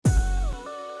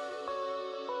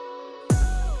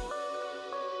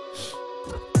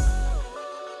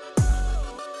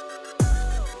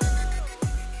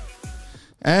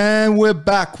And we're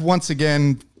back once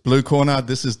again, Blue Corner.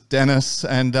 This is Dennis,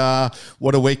 and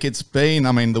what a week it's been.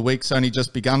 I mean, the week's only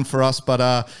just begun for us,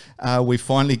 but we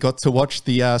finally got to watch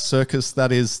the circus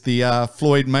that is the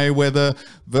Floyd Mayweather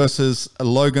versus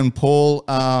Logan Paul.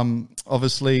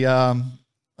 Obviously, a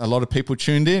lot of people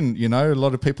tuned in. You know, a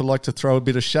lot of people like to throw a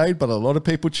bit of shade, but a lot of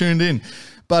people tuned in.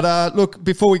 But look,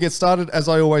 before we get started, as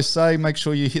I always say, make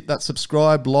sure you hit that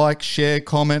subscribe, like, share,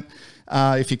 comment.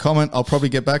 If you comment, I'll probably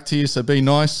get back to you, so be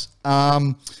nice.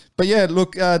 But yeah,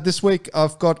 look, this week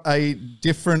I've got a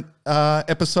different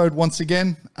episode once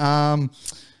again.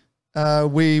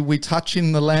 We touch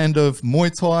in the land of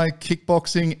Muay Thai,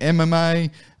 kickboxing,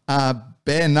 MMA,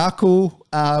 bare knuckle,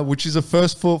 which is a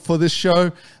first for this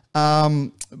show.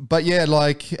 But yeah,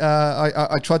 like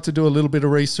I tried to do a little bit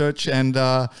of research and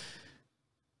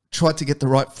tried to get the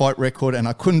right fight record, and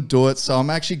I couldn't do it. So I'm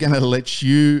actually going to let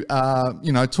you,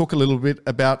 talk a little bit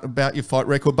about your fight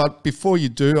record. But before you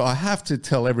do, I have to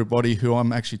tell everybody who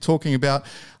I'm actually talking about.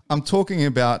 I'm talking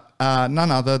about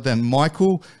none other than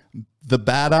Michael, the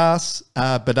badass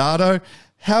Badado.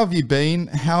 How have you been?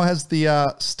 How has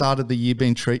the start of the year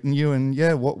been treating you? And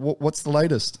yeah, what's the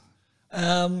latest?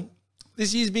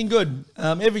 This year's been good.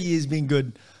 Every year's been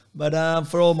good. But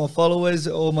for all my followers,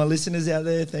 all my listeners out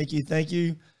there, thank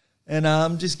you.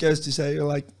 And just goes to say,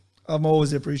 like, I'm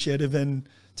always appreciative. And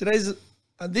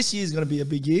this year's going to be a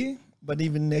big year, but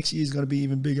even next year's going to be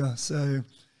even bigger. So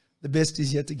the best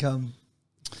is yet to come.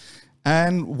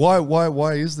 And why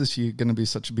is this year going to be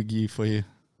such a big year for you?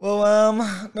 Well,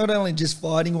 not only just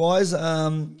fighting wise,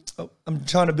 I'm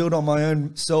trying to build on my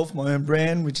own self, my own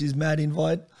brand, which is Mad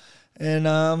Invite.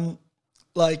 And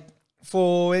like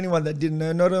for anyone that didn't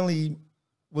know, not only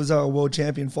was I a world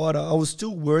champion fighter, I was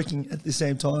still working at the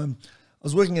same time. I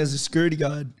was working as a security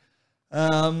guard.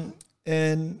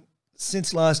 And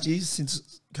since last year,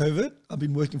 since COVID, I've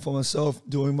been working for myself,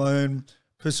 doing my own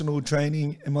personal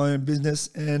training and my own business,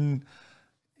 and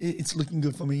it's looking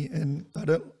good for me. And I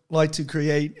don't like to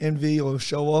create envy or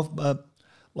show off, but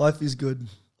life is good.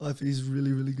 Life is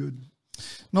really, really good.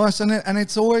 Nice. And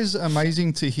it's always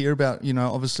amazing to hear about,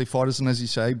 obviously fighters, and as you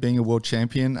say, being a world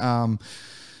champion,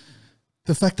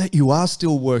 the fact that you are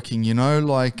still working, it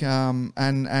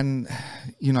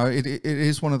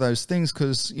is one of those things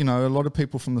because, a lot of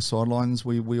people from the sidelines,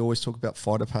 we always talk about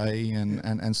fighter pay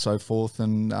and so forth.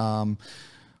 And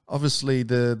obviously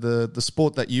the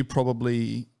sport that you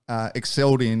probably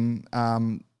excelled in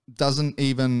doesn't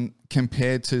even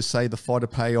compare to, say, the fighter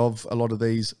pay of a lot of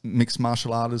these mixed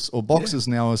martial artists or boxers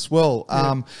now as well.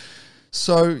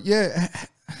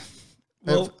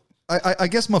 Well, I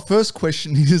guess my first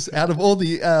question is, out of all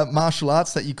the martial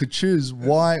arts that you could choose,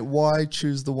 why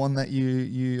choose the one that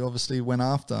you obviously went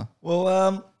after?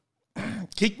 Well,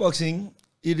 kickboxing,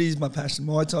 it is my passion.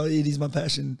 Muay Thai, it is my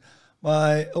passion.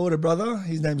 My older brother,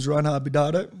 his name's Reinhard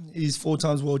Badado. He's 4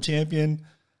 times world champion.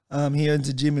 He owns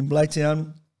a gym in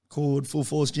Blacktown called Full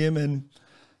Force Gym, and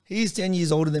he's 10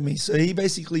 years older than me. So he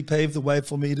basically paved the way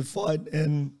for me to fight,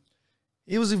 and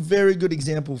he was a very good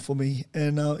example for me,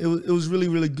 and it was really,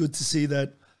 really good to see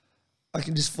that I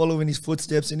can just follow in his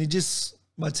footsteps, and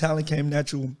my talent came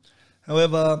natural.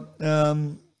 However,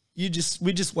 we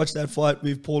just watched that fight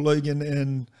with Paul Logan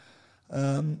and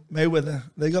Mayweather.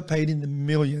 They got paid in the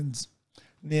millions.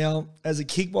 Now, as a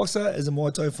kickboxer, as a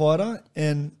Muay Thai fighter,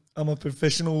 and I'm a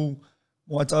professional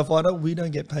Muay Thai fighter, we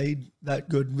don't get paid that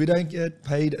good. We don't get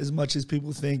paid as much as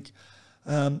people think.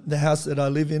 The house that I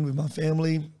live in with my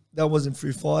family, that wasn't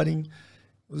through fighting.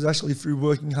 It was actually through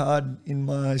working hard in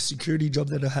my security job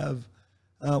that I have,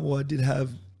 I did have.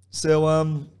 So,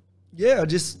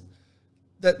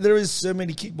 that there is so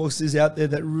many kickboxers out there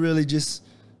that really just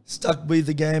stuck with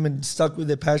the game and stuck with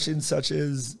their passion, such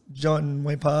as John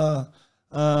Wepa,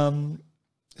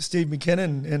 Steve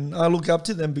McKinnon. And I look up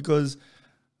to them because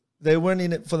they weren't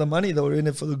in it for the money. They were in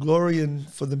it for the glory and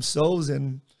for themselves.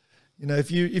 And if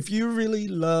you really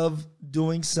love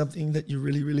doing something that you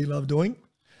really, really love doing,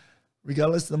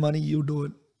 regardless of the money, you'll do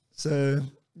it. So,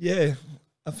 yeah,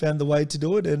 I found the way to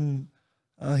do it, and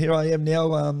here I am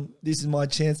now. This is my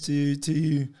chance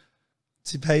to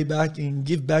pay back and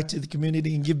give back to the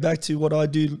community and give back to what I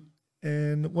do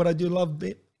and what I do love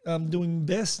doing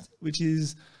best, which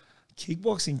is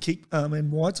kickboxing,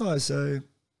 and Muay Thai. So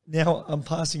now I'm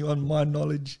passing on my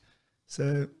knowledge.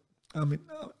 So I'm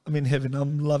in heaven.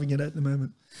 I'm loving it at the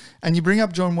moment. And you bring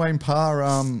up John Wayne Parr.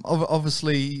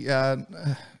 Obviously,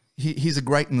 he's a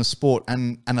great in the sport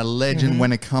and a legend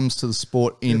when it comes to the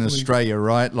sport in Definitely. Australia,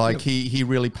 right? Like he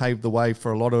really paved the way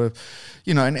for a lot of,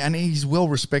 and he's well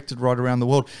respected right around the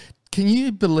world. Can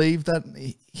you believe that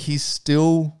he's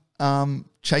still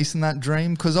chasing that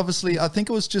dream? Because obviously, I think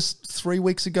it was just 3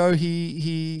 weeks ago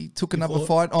he took another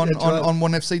fight on That's right. on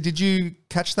ONE FC. Did you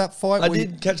catch that fight? I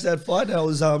did catch that fight. I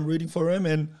was rooting for him,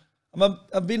 and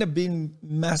I've been a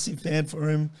massive fan for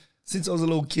him since I was a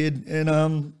little kid.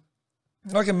 And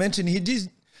like I mentioned,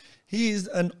 he is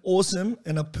an awesome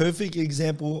and a perfect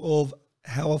example of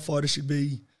how a fighter should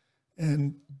be.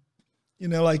 And you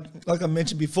know, like I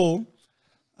mentioned before,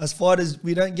 as fighters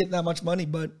we don't get that much money,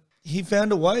 but he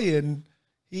found a way, and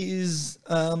he is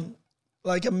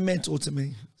like a mentor to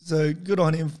me. So good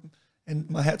on him, and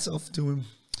my hat's off to him.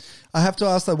 I have to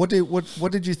ask though, what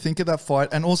did you think of that fight?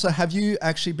 And also, have you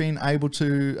actually been able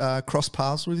to cross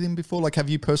paths with him before? Like, have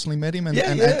you personally met him and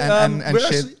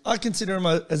shared? I consider him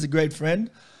as a great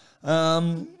friend.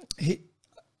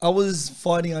 I was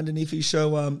fighting underneath his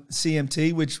show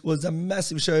CMT, which was a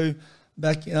massive show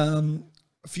back a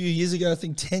few years ago. I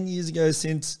think 10 years ago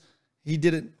since he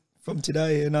did it from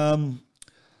today. And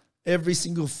every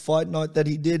single fight night that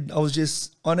he did, I was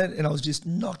just on it, and I was just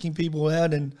knocking people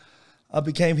out, and I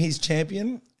became his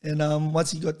champion. And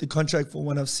once he got the contract for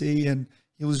ONE FC and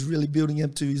he was really building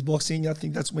up to his boxing, I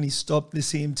think that's when he stopped the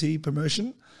CMT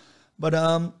promotion. But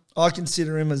I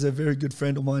consider him as a very good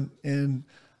friend of mine. And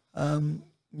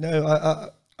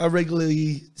I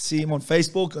regularly see him on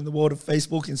Facebook, on the world of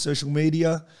Facebook and social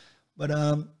media. But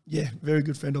very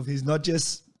good friend of his, not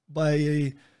just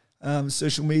by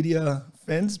social media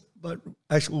friends, but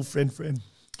actual friend.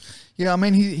 Yeah, I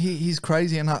mean he's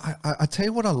crazy, and I tell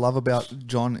you what I love about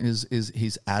John is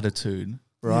his attitude,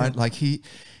 right? Yeah. Like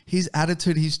his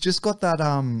attitude, he's just got that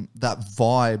that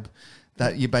vibe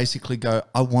that you basically go,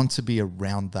 I want to be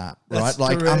around that, right? That's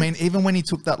like correct. I mean, even when he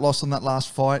took that loss on that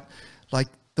last fight, like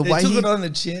the way he took it on the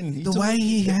chin,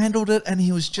 he handled it, and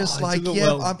he was just like,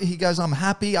 he goes, I'm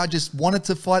happy. I just wanted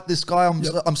to fight this guy.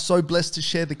 I'm so blessed to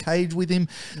share the cage with him.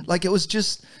 Like it was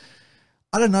just,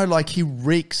 I don't know, like he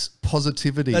reeks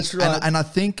positivity. That's right. And I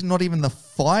think not even the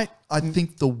fight, I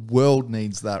think the world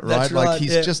needs that, right? That's right, like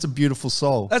he's just a beautiful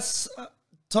soul. That's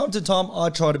time to time I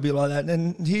try to be like that,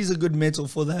 and he's a good mentor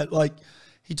for that. Like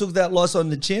he took that loss on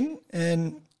the chin,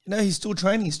 and he's still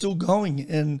training, he's still going,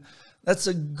 and that's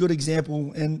a good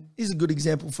example. And he's a good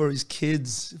example for his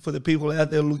kids, for the people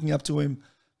out there looking up to him,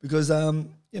 because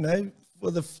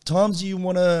for the times you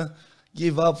want to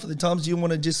give up, for the times you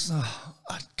want to just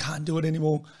I can't do it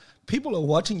anymore, people are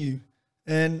watching you,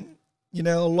 and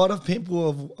a lot of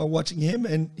people are watching him,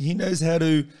 and he knows how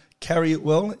to carry it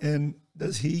well. And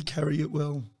does he carry it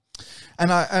well?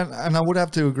 And I would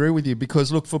have to agree with you,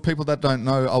 because look, for people that don't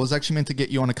know, I was actually meant to get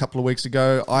you on a couple of weeks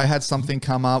ago. I had something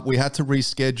come up. We had to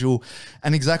reschedule.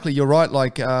 And exactly, you're right.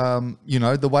 Like,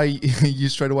 the way you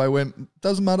straight away went,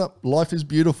 doesn't matter. Life is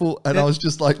beautiful. And I was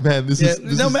just like, man, this is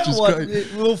no is matter just what,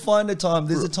 great. We'll find a time.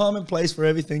 There's a time and place for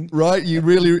everything. Right? You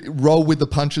really roll with the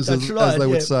punches, as they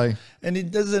would say. And it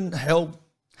doesn't help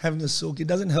having a sulk. It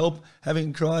doesn't help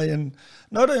having a cry. And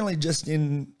not only just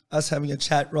in us having a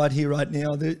chat right here, right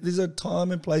now. There's a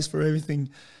time and place for everything.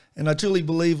 And I truly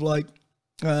believe, like,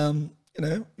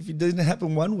 if it didn't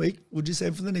happen 1 week, we'll just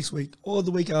aim for the next week or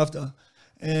the week after.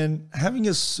 And having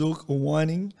a sulk or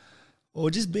whining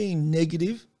or just being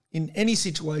negative in any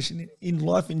situation, in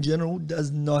life in general,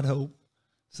 does not help.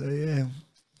 So, yeah.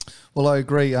 Well, I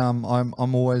agree. I'm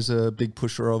always a big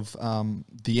pusher of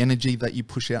the energy that you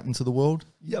push out into the world.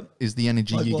 Yep. Is the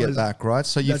energy you get back, right?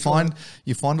 So you find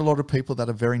a lot of people that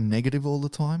are very negative all the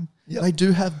time. Yep. They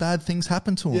do have bad things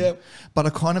happen to them. Yep. But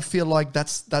I kind of feel like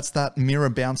that's that mirror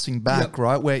bouncing back,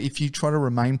 right? Where if you try to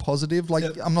remain positive, like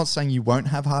I'm not saying you won't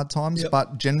have hard times,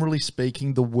 but generally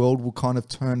speaking, the world will kind of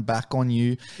turn back on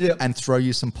you and throw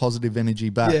you some positive energy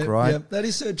back, right? Yeah, that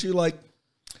is so true. Like,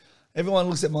 everyone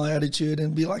looks at my attitude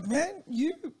and be like, man,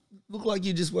 you look like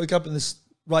you just woke up in this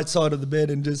right side of the bed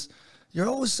and just, you're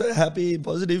always so happy and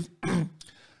positive.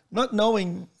 Not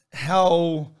knowing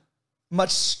how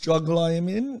much struggle I am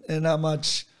in and how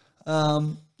much,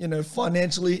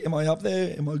 financially, am I up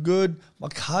there? Am I good? My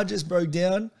car just broke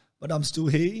down, but I'm still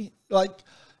here. Like,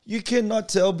 you cannot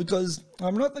tell, because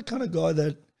I'm not the kind of guy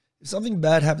that if something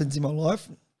bad happens in my life,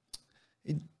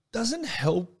 it doesn't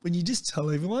help when you just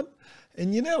tell everyone.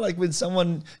 And like when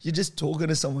you're just talking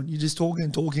to someone, you're just talking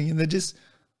and talking, and they just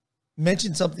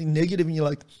mention something negative, and you're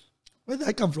like, where'd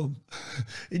that come from?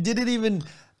 It didn't even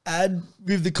add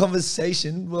with the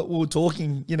conversation what we were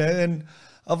talking, and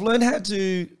I've learned how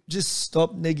to just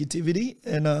stop negativity.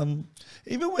 And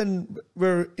even when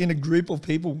we're in a group of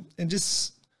people and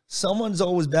just someone's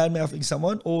always bad-mouthing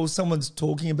someone, or someone's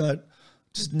talking about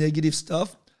just negative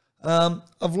stuff,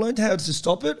 I've learned how to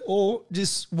stop it or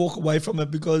just walk away from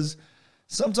it, because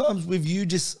sometimes with you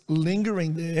just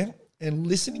lingering there and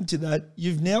listening to that,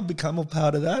 you've now become a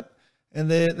part of that,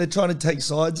 and they're trying to take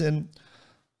sides. And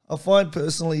I find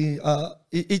personally,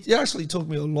 it actually took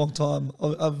me a long time.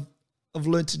 I've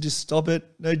learned to just stop it,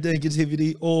 no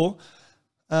negativity, or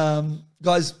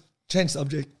guys, change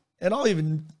subject. And I'll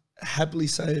even happily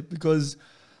say it because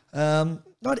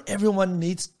not everyone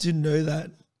needs to know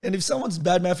that. And if someone's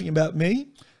bad-mouthing about me,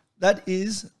 that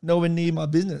is nowhere near my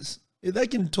business. If they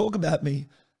can talk about me.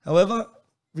 However,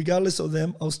 regardless of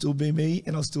them, I'll still be me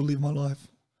and I'll still live my life.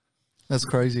 That's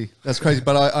crazy. That's crazy.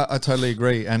 But I totally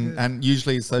agree. And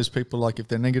usually it's those people, like, if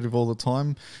they're negative all the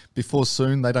time, before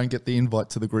soon they don't get the invite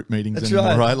to the group meetings That's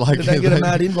anymore, right? Like, they don't get a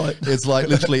mad invite. It's like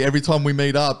literally every time we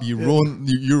meet up, you ruin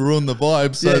the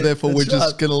vibe. So therefore we're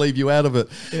just going to leave you out of it.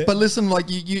 Yeah. But listen, like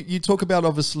you talk about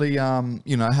obviously,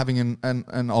 having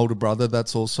an older brother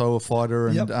that's also a fighter.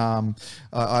 And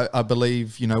I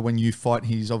believe, when you fight,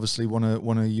 he's obviously one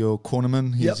of your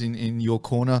cornermen. He's in your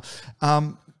corner.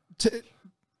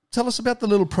 Tell us about the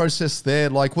little process there.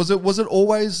 Like, was it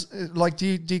always like? Do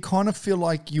you kind of feel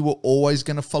like you were always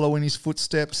going to follow in his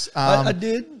footsteps? I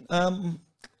did.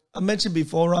 I mentioned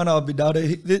before, Reinhard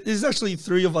Bidado. There's actually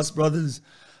 3 of us brothers.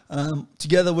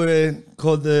 Together we're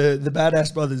called the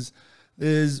Badass Brothers.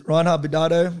 There's Reinhard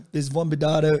Bidado, there's Von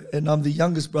Bidado, and I'm the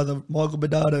youngest brother, Michael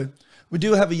Bidado. We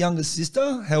do have a younger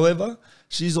sister. However,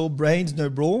 she's all brains, no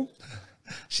brawl.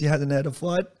 She hasn't had a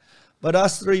fight. But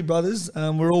us 3 brothers,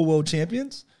 we're all world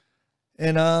champions.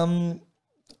 And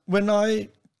when I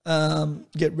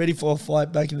get ready for a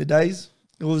fight back in the days,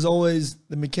 it was always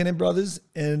the McKinnon brothers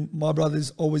and my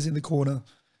brothers always in the corner.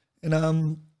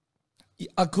 And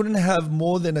I couldn't have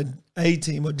more than an A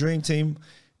team or dream team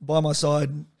by my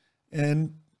side.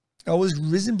 And I was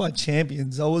risen by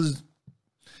champions. I was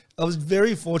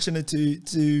very fortunate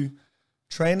to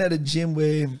train at a gym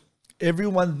where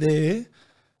everyone there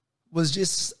was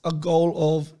just a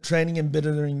goal of training and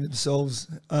bettering themselves.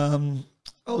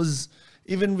 I was,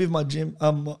 even with my gym,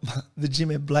 the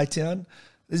gym at Blacktown,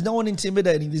 there's no one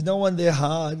intimidating. There's no one there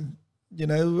hard.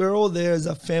 We're all there as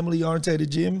a family-orientated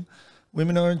gym,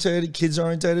 women-orientated,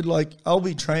 kids-orientated. Like, I'll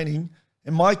be training,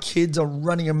 and my kids are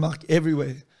running amok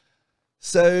everywhere.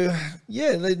 So,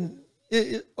 yeah,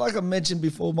 like I mentioned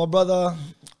before, my brother,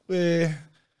 where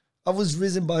I was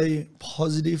risen by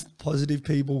positive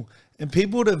people. And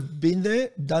people that have been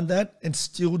there, done that, and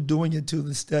still doing it to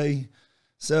this day.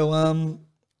 So,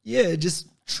 just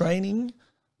training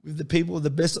with the people,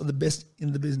 the best of the best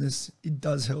in the business, it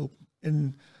does help.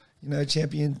 And,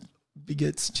 champion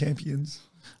begets champions.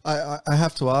 I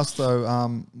have to ask,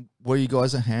 though, were you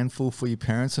guys a handful for your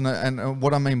parents? And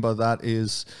what I mean by that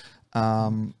is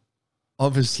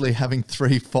obviously having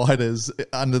 3 fighters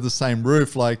under the same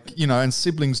roof, like, and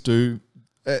siblings do,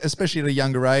 especially at a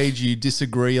younger age, you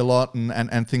disagree a lot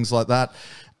and things like that.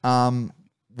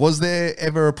 Was there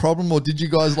ever a problem, or did you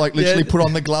guys literally put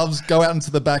on the gloves, go out into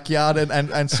the backyard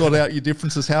and sort out your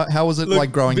differences? How was it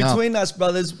like growing up? Between us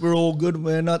brothers, we're all good.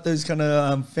 We're not those kind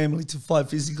of family to fight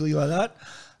physically like that.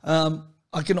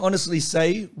 I can honestly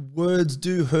say words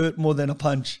do hurt more than a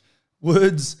punch.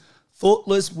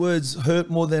 Thoughtless words hurt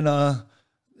more than a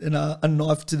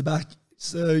knife to the back.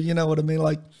 So you know what I mean?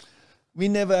 Like, we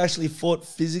never actually fought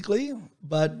physically,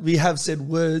 but we have said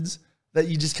words that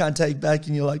you just can't take back,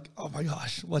 and you're like, oh my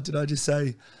gosh, what did I just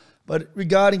say? But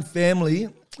regarding family,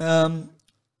 I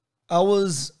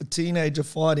was a teenager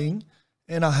fighting,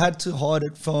 and I had to hide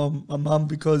it from my mum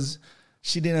because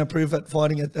she didn't approve at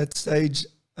fighting at that stage.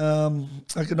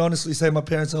 I can honestly say my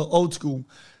parents are old school.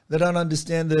 They don't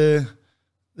understand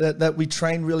that we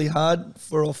train really hard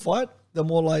for a fight. They're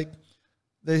more like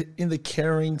they're in the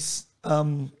caring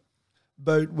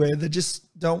boat where they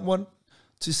just don't want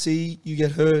to see you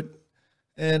get hurt.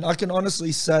 And I can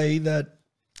honestly say that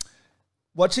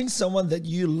watching someone that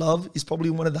you love is probably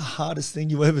one of the hardest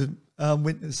things you ever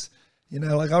witness.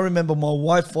 I remember my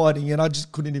wife fighting and I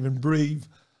just couldn't even breathe.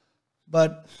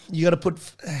 But you got to put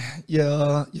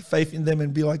your faith in them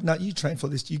and be like, no, you train for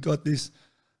this, you got this.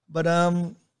 But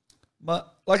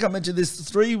like I mentioned, there's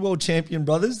 3 world champion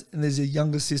brothers and there's a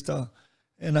younger sister.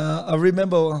 And I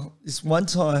remember this one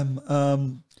time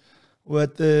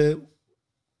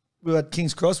we're at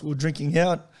King's Cross, we were drinking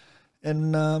out,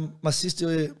 and my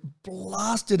sister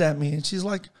blasted at me, and she's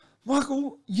like,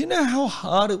 Michael, you know how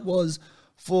hard it was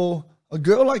for a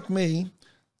girl like me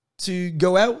to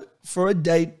go out for a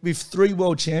date with 3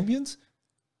 world champions?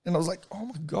 And I was like, oh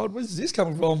my God, where's this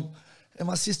coming from? And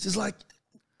my sister's like,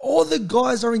 all the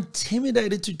guys are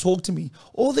intimidated to talk to me.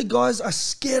 All the guys are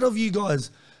scared of you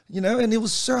guys. And it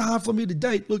was so hard for me to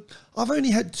date. Look, I've only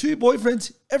had 2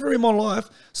 boyfriends ever in my life,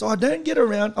 so I don't get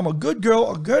around. I'm a good girl.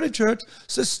 I go to church,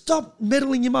 so stop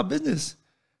meddling in my business.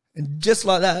 And just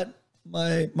like that,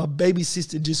 my baby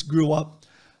sister just grew up.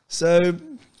 So,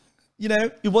 you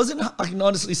know, it wasn't, I can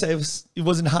honestly say it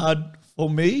wasn't hard for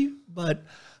me, but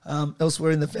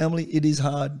elsewhere in the family, it is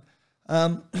hard.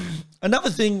 Another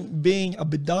thing being a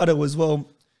Bidado as well,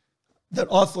 that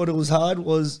I thought it was hard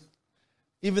was,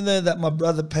 even though that my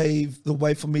brother paved the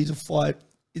way for me to fight,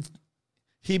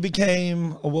 he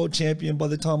became a world champion by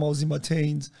the time I was in my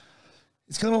teens.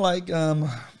 It's kind of like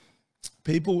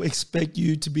people expect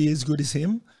you to be as good as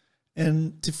him,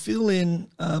 and to fill in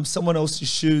someone else's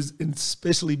shoes, and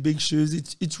especially big shoes,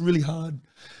 it's really hard.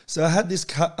 So I had this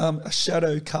a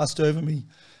shadow cast over me,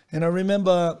 and I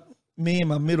remember me and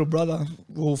my middle brother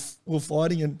were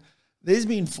fighting, and there's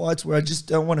been fights where I just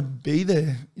don't want to be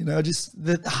there. You know,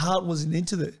 the heart wasn't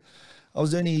into it. I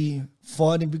was only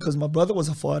fighting because my brother was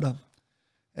a fighter.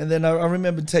 And then I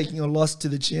remember taking a loss to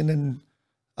the chin, and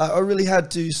I really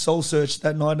had to soul search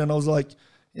that night. And I was like,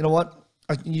 you know what?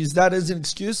 I can use that as an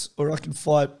excuse, or I can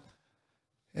fight.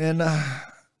 And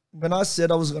when I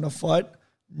said I was going to fight,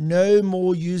 no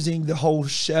more using the whole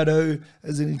shadow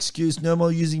as an excuse. No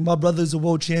more using my brother's a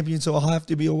world champion, so I have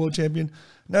to be a world champion.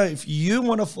 No, if you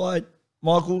want to fight,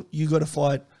 Michael, you got to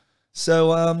fight.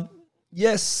 So,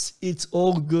 yes, it's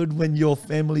all good when your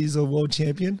family is a world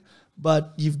champion,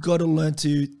 but you've got to learn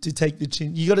to take the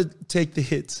chin. You got to take the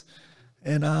hits.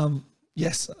 And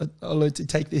yes, I learned to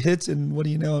take the hits, and what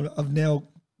do you know? I've now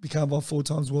become a 4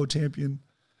 times world champion.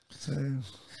 So,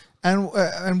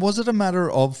 and was it a matter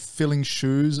of filling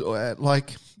shoes, or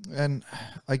and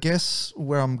I guess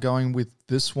where I'm going with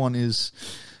this one is,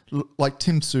 like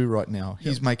Tim Tszyu right now,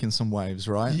 he's making some waves,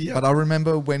 right? Yep. But I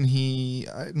remember when he,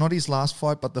 not his last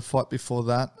fight, but the fight before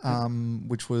that,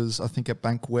 which was, I think, at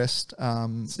Bank West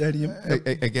Stadium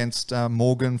against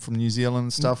Morgan from New Zealand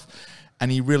and stuff.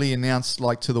 And he really announced,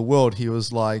 like, to the world, he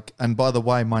was like, and by the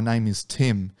way, my name is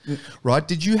Tim, right?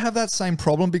 Did you have that same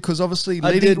problem? Because obviously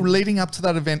leading up to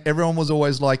that event, everyone was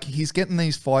always like, he's getting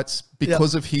these fights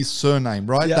because of his surname,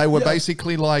 right? They were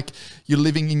basically like, you're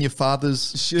living in your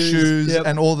father's shoes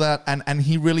and all that. And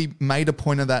he really made a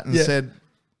point of that and said,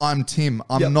 I'm Tim.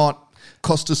 I'm not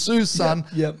Costa Tseu's son.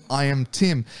 I am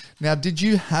Tim. Now, did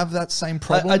you have that same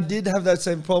problem? I did have that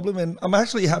same problem. And I'm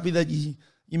actually happy that you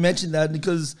mentioned that,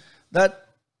 because that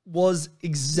was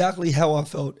exactly how I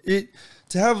felt.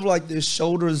 To have like the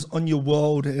shoulders on your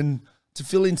world and to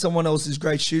fill in someone else's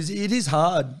great shoes, it is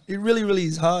hard. It really, really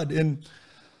is hard. And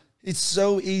it's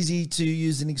so easy to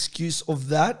use an excuse of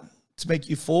that to make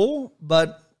you fall,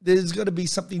 but there's got to be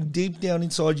something deep down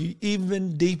inside you,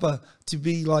 even deeper, to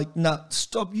be like, nah,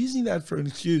 stop using that for an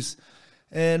excuse.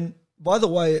 And by the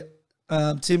way,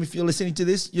 Tim, if you're listening to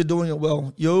this, you're doing it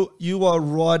well. You are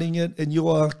riding it, and you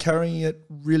are carrying it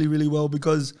really, really well,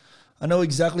 because I know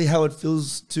exactly how it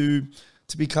feels to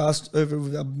be cast over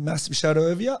with a massive shadow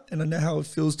over you, and I know how it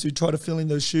feels to try to fill in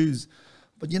those shoes.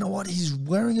 But you know what? He's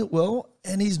wearing it well,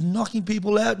 and he's knocking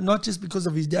people out, not just because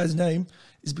of his dad's name,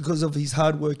 it's because of his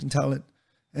hard work and talent.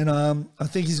 And I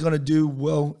think he's going to do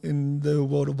well in the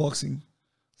world of boxing.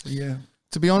 So, yeah.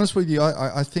 To be honest with you,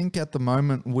 I think at the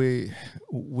moment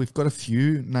we've got a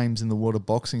few names in the world of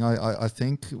boxing. I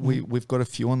think we've got a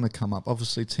few on the come up.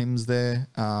 Obviously, Tim's there.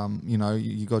 You know,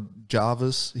 you got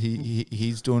Jarvis.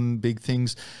 He's doing big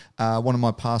things. One of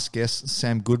my past guests,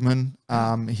 Sam Goodman.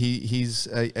 He's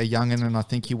a youngin, and I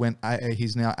think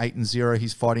he's now 8-0.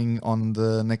 He's fighting on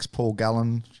the next Paul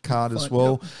Gallen card as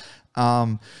well.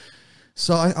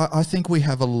 So I think we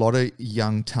have a lot of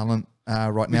young talent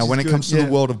right now when it comes to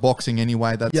the world of boxing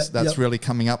anyway. That's really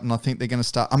coming up, and I think they're going to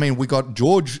start. I mean, we got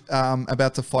George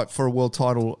about to fight for a world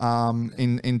title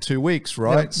in 2 weeks,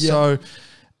 right? So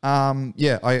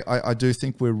I do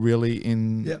think we're really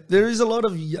in. Yeah, there is a lot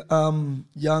of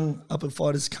young up and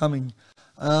fighters coming.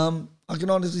 I can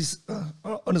honestly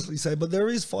say, but there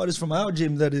is fighters from our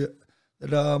gym that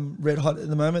are red hot at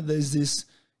the moment. There's this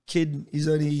kid, he's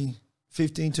only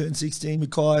 15, turned 16,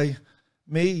 Mackay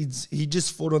Meads. He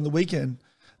just fought on the weekend.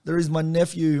 There is my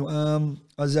nephew,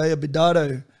 Isaiah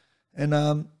Bidado,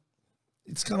 and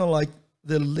it's kind of like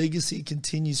the legacy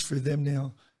continues through them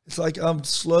now. It's like I'm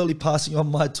slowly passing on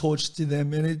my torch to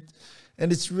them, and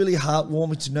it's really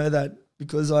heartwarming to know that,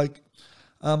 because like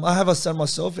I have a son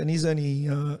myself, and he's only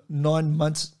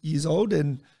 9 years old,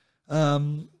 and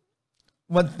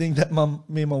one thing that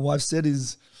me and my wife said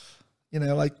is, you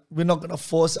know, like, we're not going to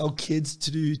force our kids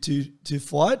to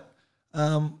fight.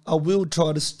 I will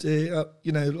try to stay,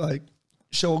 you know, like,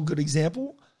 show a good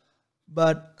example.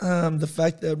 But the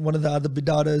fact that one of the other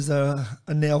Bidados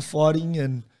are now fighting,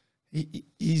 and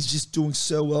he's just doing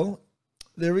so well,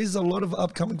 there is a lot of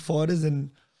upcoming fighters,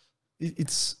 and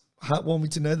it's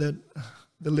heartwarming to know that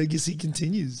the legacy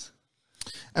continues.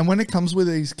 And when it comes with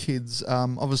these kids,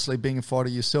 obviously being a fighter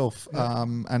yourself,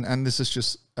 and this is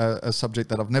just a subject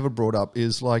that I've never brought up,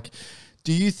 is like,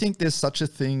 do you think there's such a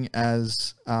thing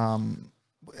as,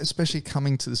 especially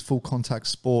coming to this full contact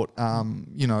sport,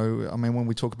 you know, I mean, when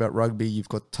we talk about rugby, you've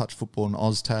got touch football and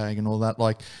OzTag and all that.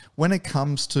 Like when it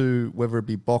comes to whether it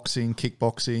be boxing,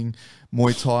 kickboxing,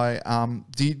 Muay Thai,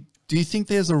 do you think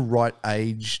there's a right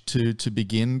age to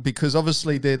begin? Because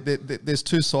obviously there's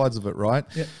two sides of it, right?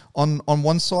 Yeah. On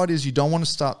one side is you don't want to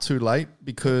start too late,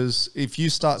 because if you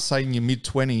start saying in your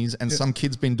mid-20s and some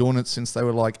kid's been doing it since they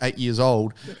were like 8 years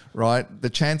old, right, the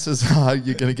chances are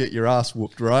you're going to get your ass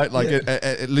whooped, right? Like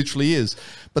it literally is.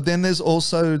 But then there's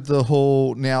also the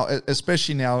whole now,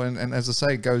 especially now, and as I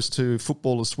say, it goes to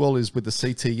football as well, is with the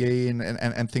CTE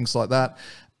and things like that.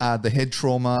 The head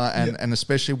trauma, and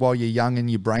especially while you're young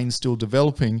and your brain's still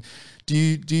developing, do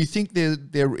you think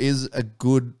there is a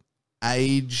good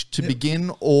age to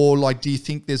begin, or like do you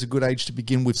think there's a good age to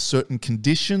begin with certain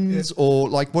conditions, or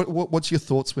like what's your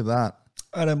thoughts with that?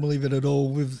 I don't believe it at all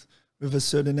with a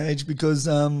certain age, because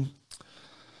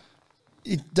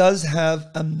it does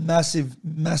have a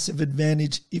massive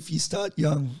advantage if you start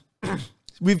young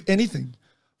with anything.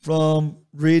 From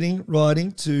reading,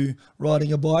 writing, to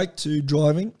riding a bike, to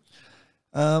driving.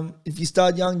 If you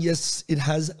start young, yes, it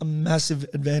has a massive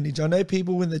advantage. I know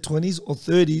people in their 20s or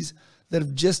 30s that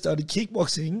have just started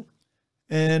kickboxing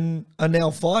and are now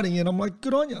fighting, and I'm like,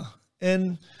 good on you.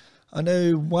 And I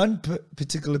know one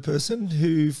particular person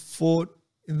who fought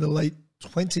in the late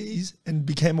 20s and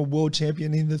became a world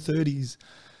champion in the 30s.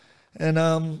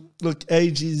 And look,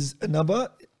 age is a number.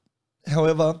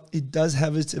 However, it does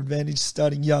have its advantage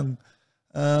starting young.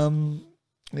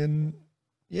 And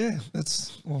yeah,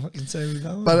 that's all I can say with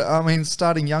that one. But I mean,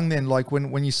 starting young then, like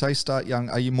when you say start young,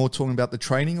 are you more talking about the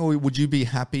training, or would you be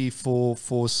happy for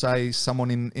say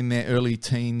someone in their early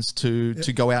teens to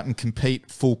go out and compete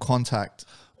full contact?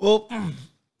 Well,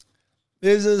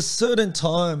 there's a certain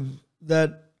time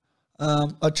that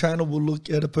a trainer will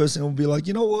look at a person and will be like,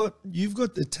 you know what, you've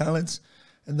got the talents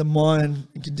and the mind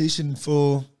and condition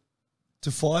to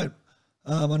fight.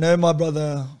 I know my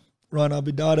brother, Reinhard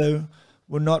Bidado,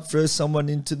 will not throw someone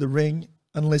into the ring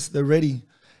unless they're ready.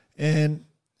 And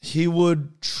he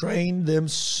would train them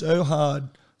so hard,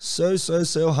 so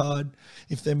hard.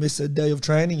 If they miss a day of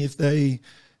training,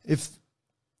 if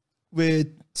we're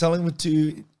telling them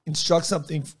to instruct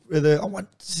something, whether I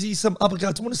want to see some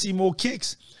uppercuts, I want to see more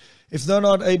kicks. If they're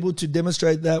not able to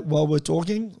demonstrate that while we're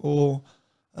talking or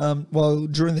while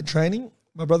during the training,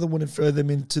 my brother wouldn't throw them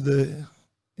into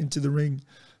the ring.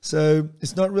 So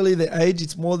it's not really the age,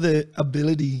 it's more the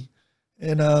ability.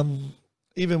 And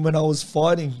even when I was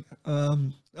fighting, I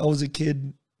was a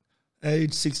kid,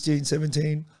 age 16,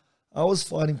 17. I was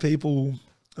fighting people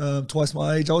twice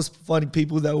my age. I was fighting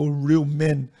people that were real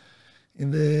men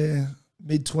in their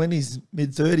mid-20s,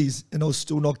 mid-30s, and I was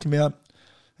still knocking them out.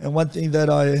 And one thing that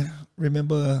I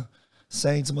remember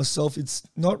saying to myself, it's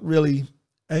not really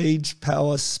age,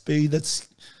 power, speed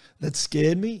that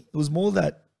scared me. It was more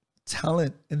that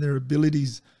talent and their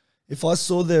abilities. If I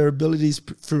saw their abilities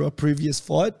through a previous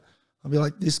fight, I'd be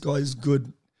like, this guy is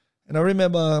good. And I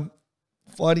remember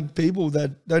fighting people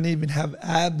that don't even have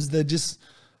abs, that just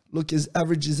look as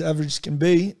average can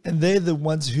be, and they're the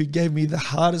ones who gave me the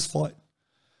hardest fight.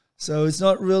 So it's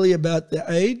not really about the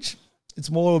age, it's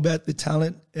more about the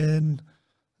talent and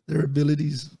their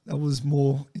abilities. That was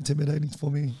more intimidating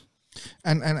for me.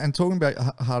 And talking about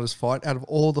hardest fight, out of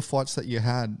all the fights that you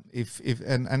had,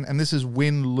 and this is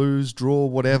win, lose, draw,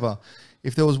 whatever,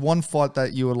 if there was one fight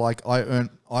that you were like, I earned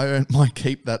my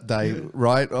keep that day,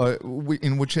 right?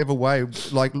 In whichever way,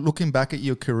 like looking back at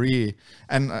your career,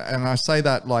 and I say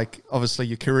that like obviously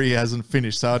your career hasn't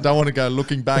finished, so I don't want to go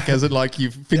looking back as it like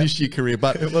you've finished your career,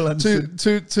 but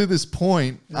to this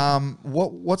point,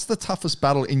 what's the toughest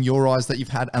battle in your eyes that you've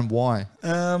had, and why?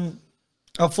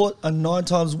 I fought a 9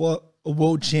 times a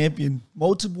world champion,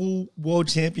 multiple world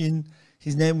champion.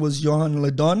 His name was Johan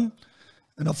Ledon,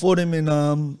 and I fought him in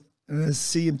a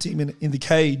CM team in the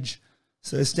cage.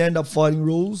 So stand-up fighting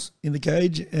rules in the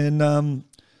cage. And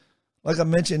like I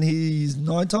mentioned, he's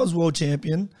 9 times world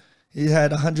champion. He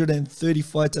had 130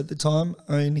 fights at the time.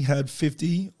 I only had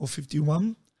 50 or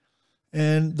 51.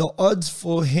 And the odds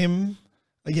for him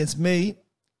against me,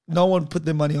 no one put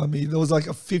their money on me. There was like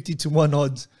a 50-1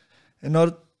 odds. And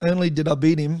not only did I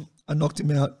beat him, I knocked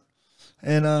him out.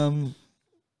 And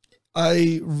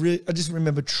I just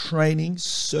remember training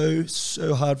so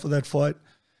hard for that fight.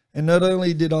 And not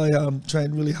only did I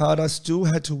train really hard, I still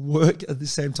had to work at the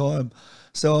same time.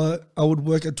 So I would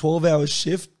work a 12-hour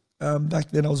shift. Back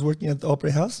then I was working at the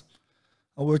Opera House.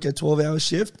 I work a 12-hour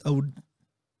shift. I would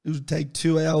it would take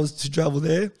 2 hours to travel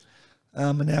there,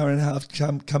 an hour and a half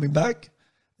coming back,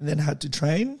 and then had to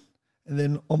train. And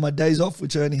then on my days off,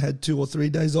 which I only had 2 or 3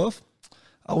 days off,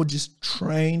 I would just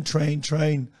train.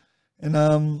 And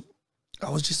I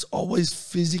was just always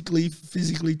physically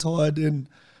tired. And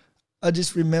I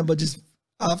just remember just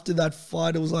after that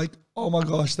fight, it was like, oh my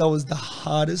gosh, that was the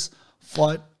hardest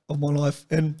fight of my life.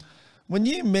 And when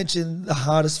you mention the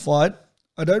hardest fight,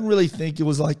 I don't really think it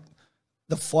was like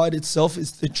the fight itself,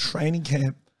 it's the training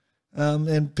camp.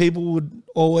 And people would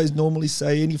always normally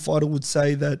say, any fighter would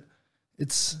say that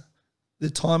it's the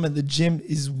time at the gym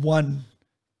is won,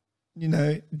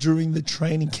 during the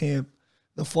training camp.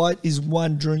 The fight is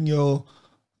won during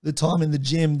the time in the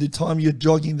gym, the time you're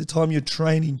jogging, the time you're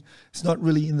training. It's not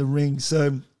really in the ring.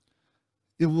 So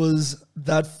it was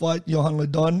that fight, Johan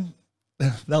Ledon,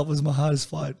 that was my hardest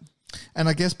fight. And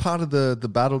I guess part of the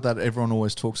battle that everyone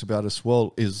always talks about as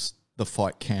well is the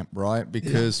fight camp, right?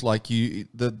 Because like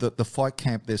the fight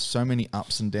camp, there's so many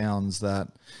ups and downs that,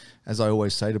 as I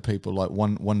always say to people, like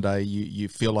one day you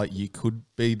feel like you could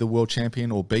be the world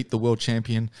champion or beat the world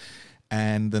champion,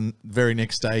 and then very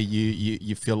next day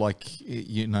you feel like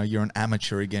you're an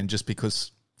amateur again, just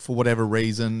because for whatever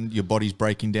reason your body's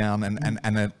breaking down,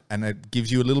 and it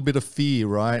gives you a little bit of fear,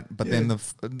 right? But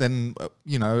then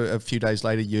a few days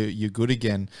later you're good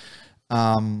again.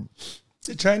 The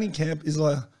training camp is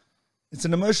it's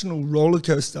an emotional roller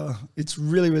coaster. It's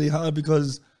really, really hard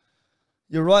because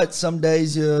you're right. Some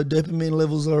days your dopamine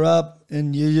levels are up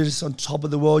and you're just on top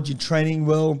of the world. You're training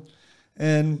well.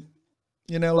 And,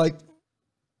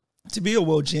 to be a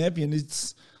world champion,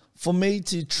 it's for me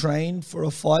to train for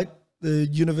a fight. The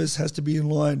universe has to be in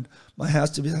line. My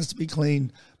house has to be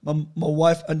clean. My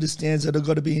wife understands that I've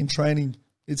got to be in training.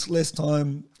 It's less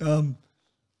time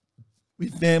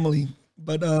with family.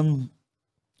 But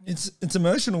it's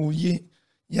emotional. You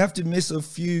have to miss a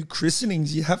few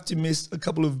christenings. You have to miss a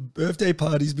couple of birthday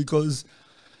parties because,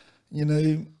 you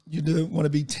don't want to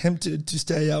be tempted to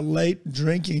stay out late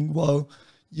drinking while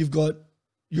you've got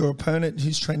your opponent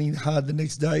who's training hard the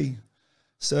next day.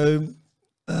 So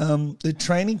the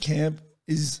training camp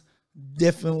is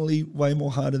definitely way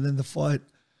more harder than the fight.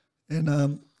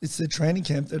 And it's the training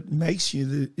camp that makes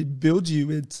you, it builds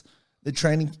you. It's the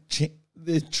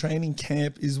training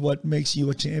camp is what makes you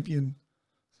a champion.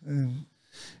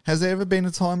 Has there ever been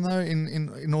a time though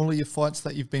in all of your fights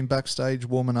that you've been backstage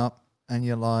warming up and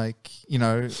you're like,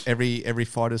 every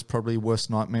fighter's probably worst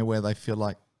nightmare where they feel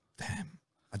like, damn,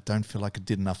 I don't feel like I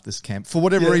did enough this camp for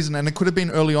whatever reason. And it could have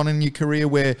been early on in your career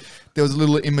where there was a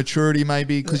little immaturity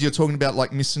maybe because you're talking about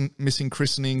like missing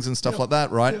christenings and stuff like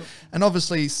that, right? And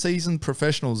obviously seasoned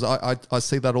professionals, I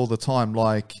see that all the time.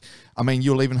 Like, I mean,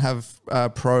 you'll even have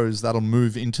pros that'll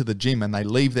move into the gym and they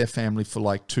leave their family for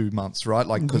like 2 months, right?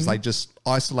 Like, because they just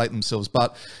isolate themselves.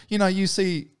 But, you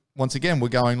see, once again, we're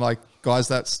going like guys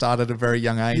that start at a very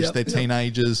young age, they're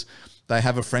teenagers, they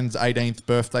have a friend's 18th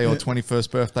birthday or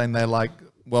 21st birthday and they're like,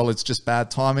 well, it's just bad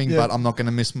timing, but I'm not going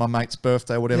to miss my mate's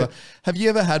birthday or whatever. Have you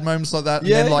ever had moments like that?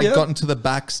 And then gotten to the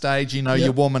backstage,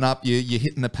 you're warming up, you're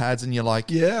hitting the pads and you're like,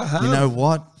 you know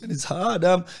what? It's hard.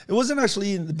 It wasn't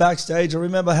actually in the backstage. I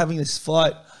remember having this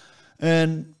fight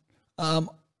and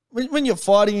when you're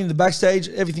fighting in the backstage,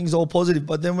 everything's all positive.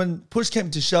 But then when push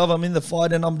came to shove, I'm in the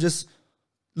fight and I'm just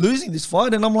losing this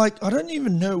fight. And I'm like, I don't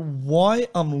even know why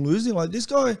I'm losing. Like, this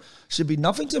guy should be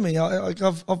nothing to me.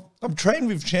 I'm trained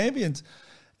with champions.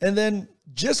 And then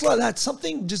just like that,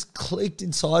 something just clicked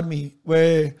inside me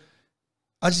where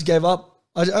I just gave up.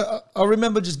 I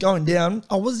remember just going down.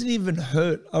 I wasn't even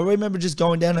hurt. I remember just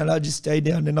going down and I just stayed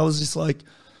down and I was just like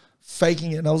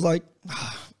faking it. And I was like,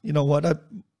 you know what?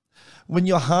 When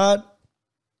your heart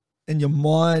and your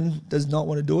mind does not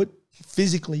want to do it,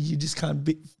 physically you just can't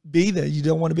be there. You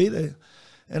don't want to be there.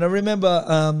 And I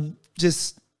remember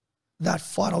just that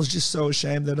fight, I was just so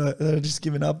ashamed that I just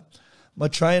given up. My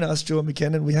trainer, Stuart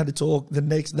McKinnon, we had to talk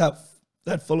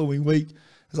that following week.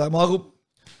 He's like, Michael,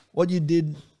 what you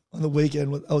did on the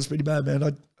weekend, that was pretty bad, man.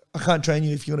 I can't train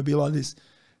you if you're going to be like this.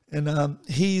 And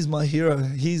he's my hero.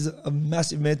 He's a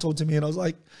massive mentor to me. And I was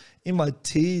like, in my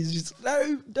tears, just,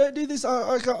 no, don't do this.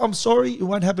 I'm sorry. It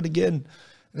won't happen again. And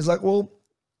it's like, well,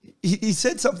 he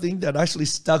said something that actually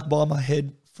stuck by my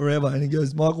head forever. And he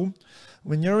goes, Michael,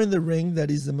 when you're in the ring, that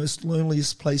is the most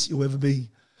loneliest place you'll ever be.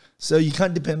 So you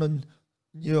can't depend on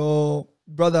your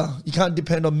brother. You can't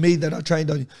depend on me that I trained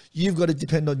on you. You've got to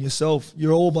depend on yourself.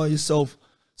 You're all by yourself.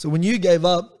 So when you gave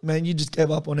up, man, you just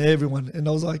gave up on everyone. And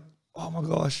I was like, oh my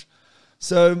gosh.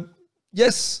 So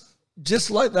yes, just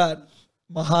like that,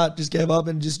 my heart just gave up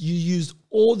and you used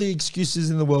all the excuses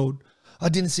in the world. I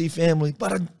didn't see family,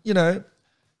 but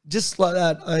just like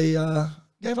that,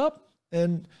 gave up.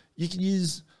 And you can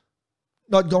use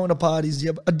not going to parties.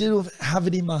 Yeah, but I did have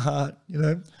it in my heart, you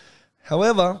know.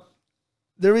 However,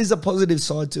 there is a positive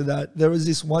side to that. There was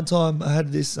this one time I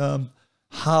had this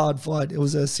hard fight. It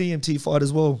was a CMT fight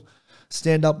as well.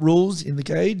 Stand-up rules in the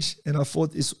cage. And I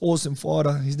fought this awesome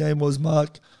fighter. His name was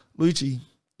Mark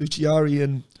Luciari.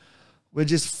 And we're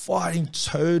just fighting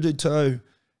toe to toe.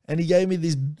 And he gave me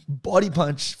this body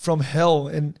punch from hell.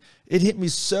 And it hit me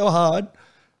so hard.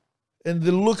 And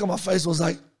the look on my face was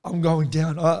like, I'm going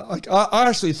down. I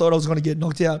actually thought I was going to get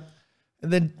knocked out.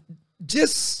 And then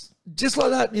just like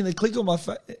that, in the click of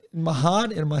in my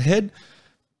heart and my head,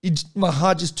 my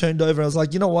heart just turned over. I was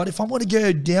like, you know what? If I want to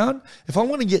go down, if I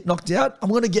want to get knocked out, I'm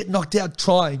going to get knocked out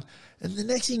trying. And the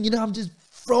next thing you know, I'm just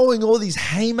throwing all these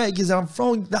haymakers. And I'm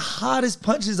throwing the hardest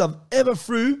punches I've ever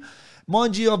threw.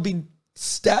 Mind you, I've been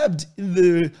stabbed in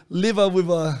the liver with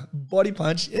a body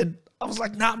punch. And I was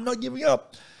like, nah, I'm not giving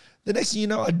up. The next thing you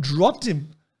know, I dropped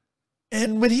him.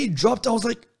 And when he dropped, I was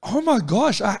like, oh my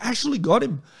gosh, I actually got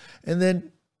him. And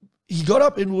then he got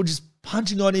up and we were just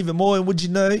punching on even more. And would you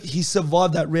know, he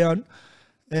survived that round.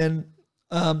 And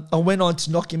I went on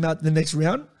to knock him out the next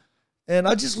round. And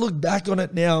I just look back on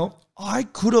it now. I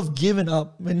could have given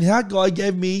up. When that guy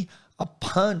gave me a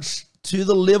punch to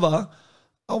the liver,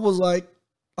 I was like,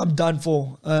 I'm done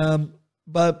for.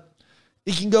 But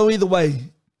it can go either way,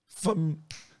 from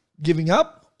giving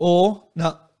up or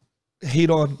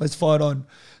heat on, let's fight on.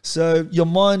 So your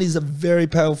mind is a very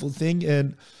powerful thing,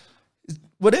 and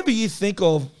whatever you think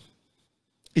of,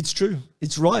 it's true.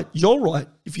 It's right. You're right.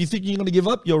 If you think you're going to give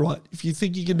up, you're right. If you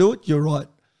think you can do it, you're right.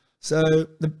 So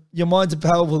your mind's a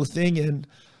powerful thing, and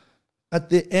at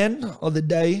the end of the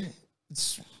day,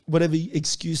 it's whatever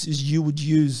excuses you would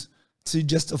use to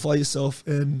justify yourself.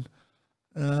 And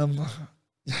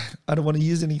I don't want to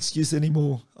use any excuse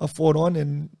anymore. I fought on,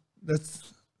 and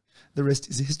the rest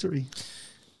is history.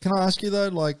 Can I ask you though,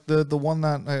 like the one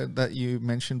that you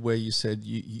mentioned where you said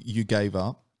you gave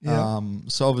up? Yeah.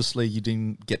 So obviously you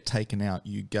didn't get taken out.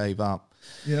 You gave up.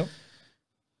 Yep.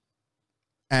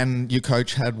 And your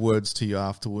coach had words to you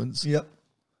afterwards. Yep.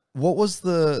 What was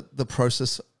the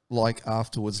process like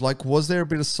afterwards? Like, was there a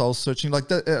bit of soul searching? Like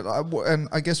that, and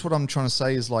I guess what I'm trying to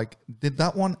say is, like, did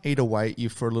that one eat away at you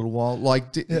for a little while?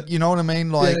 Like, you know what I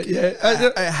mean? Like,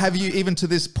 have you, even to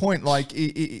this point, like,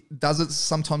 does it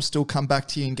sometimes still come back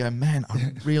to you and go, man,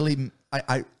 I really,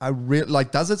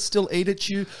 like, does it still eat at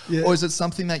you? Yeah. Or is it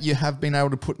something that you have been able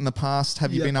to put in the past?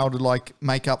 Have you been able to, like,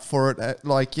 make up for it?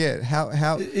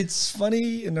 How? It's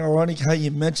funny and ironic how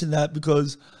you mentioned that,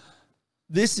 because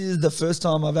this is the first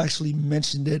time I've actually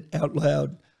mentioned it out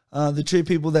loud. The two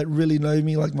people that really know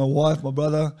me, like my wife, my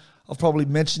brother, I've probably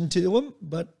mentioned to them,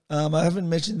 but I haven't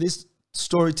mentioned this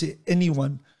story to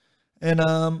anyone. And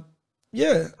I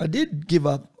did give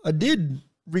up. I did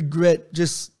regret,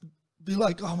 just be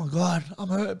like, oh my God, I'm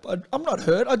hurt. But I'm not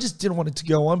hurt. I just didn't want it to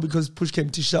go on because push came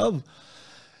to shove.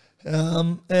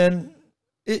 And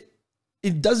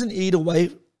it doesn't eat away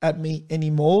at me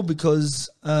anymore, because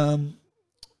I've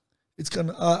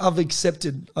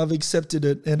accepted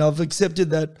it, and I've accepted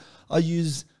that I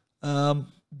use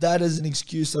that as an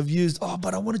excuse. I've used,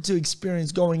 but I wanted to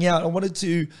experience going out. I wanted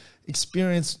to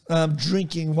experience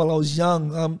drinking while I was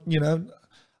young.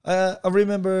 I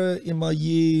remember in my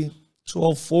year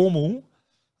 12 formal,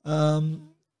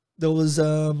 there was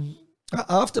an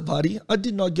after party. I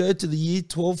did not go to the year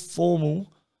 12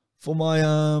 formal for my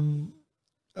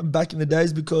back in the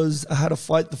days, because I had a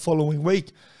fight the following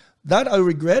week. That I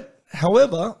regret.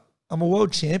 However, I'm a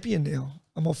world champion now.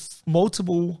 I'm a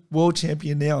multiple world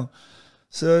champion now.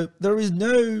 So there is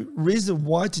no reason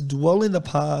why to dwell in the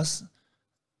past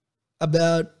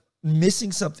about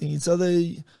missing something. It's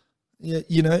either,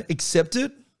 accept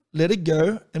it, let it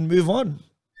go, and move on.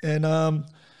 And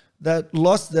that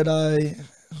loss that I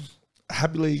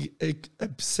happily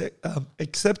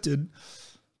accepted,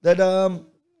 that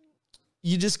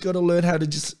you just got to learn how to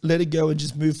just let it go and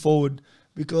just move forward.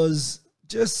 Because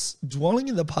just dwelling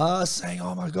in the past, saying,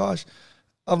 oh my gosh,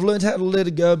 I've learned how to let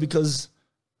it go, because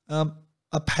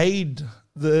I paid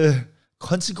the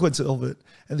consequences of it,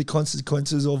 and the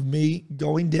consequences of me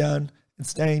going down and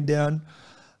staying down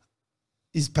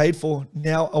is paid for.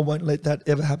 Now I won't let that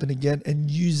ever happen again, and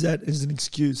use that as an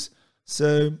excuse.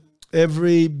 So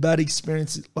every bad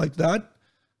experience like that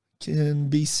can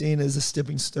be seen as a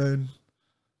stepping stone.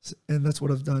 And that's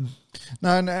what I've done.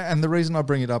 No, and the reason I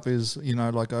bring it up is,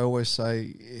 like I always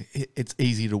say, it's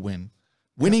easy to win.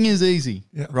 Winning is easy,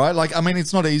 right? Like, I mean,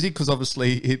 it's not easy because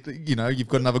obviously, you've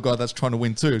got another guy that's trying to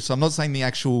win too. So I'm not saying the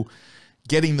actual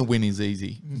getting the win is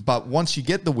easy. But once you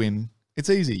get the win, It's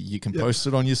easy. You can post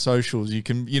it on your socials. You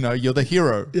can, you're the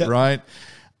hero, Yeah. right?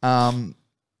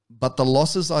 But the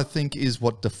losses, I think, is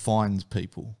what defines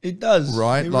people. It does.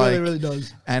 Right? It Like, really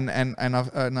does. And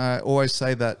I always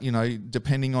say that,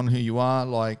 depending on who you are,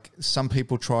 like some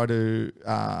people try to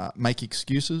make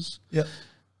excuses. Yeah.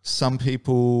 Some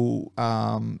people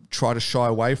try to shy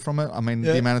away from it. I mean,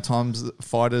 the amount of times that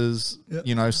fighters,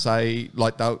 say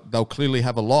like they'll clearly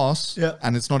have a loss,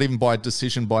 and it's not even by a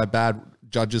decision by a bad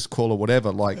judge's call or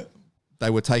whatever. Like they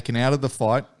were taken out of the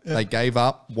fight, they gave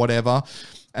up, whatever,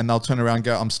 and they'll turn around and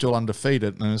go, "I'm still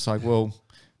undefeated," and it's like, well,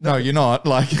 no, you're not.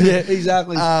 Like, yeah,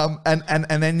 exactly.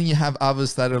 And then you have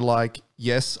others that are like,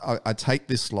 yes, I take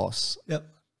this loss. Yep.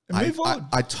 And move on.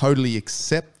 I totally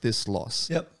accept this loss.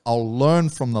 Yep. I'll learn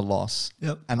from the loss.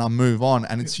 Yep. And I'll move on.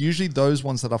 And it's usually those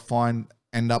ones that I find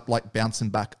end up like bouncing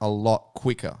back a lot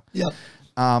quicker. Yep.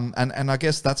 And I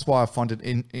guess that's why I find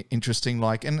it interesting.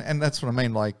 Like, and that's what I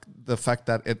mean. Like the fact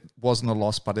that it wasn't a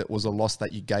loss, but it was a loss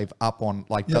that you gave up on.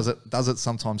 Like, does it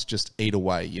sometimes just eat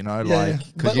away?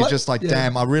 Like because you're just like,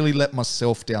 damn, I really let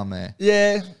myself down there.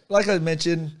 Yeah, like I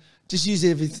mentioned, just use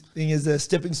everything as a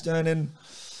stepping stone. And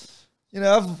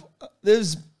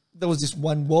there was this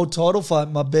one world title fight,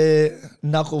 my bare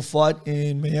knuckle fight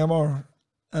in Myanmar.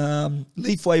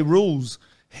 Leafway rules: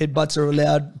 headbutts are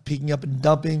allowed, picking up and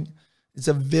dumping. It's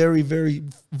a very, very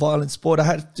violent sport. I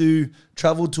had to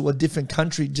travel to a different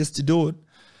country just to do it.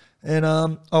 And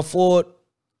I fought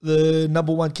the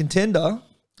number one contender,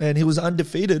 and he was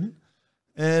undefeated.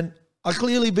 And I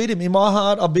clearly beat him. In my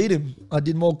heart, I beat him. I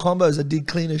did more combos. I did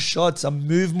cleaner shots. I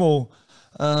moved more.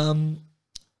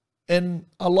 And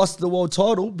I lost the world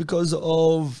title because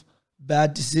of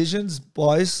bad decisions,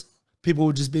 bias. People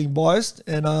were just being biased.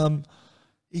 And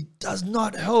it does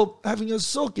not help having a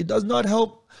sook. It does not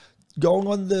help going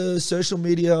on the social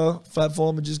media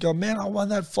platform and just go, man, I won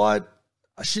that fight.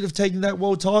 I should have taken that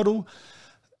world title.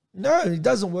 No, it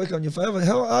doesn't work on your favor.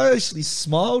 Hell, I actually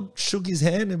smiled, shook his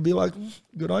hand and be like,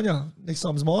 good on you. Next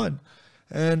time's mine.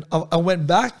 And I went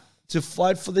back to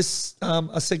fight for this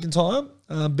a second time,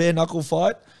 bare knuckle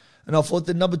fight. And I fought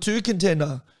the number two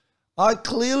contender. I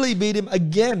clearly beat him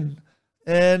again.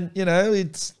 And,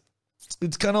 it's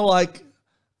kind of like,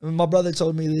 my brother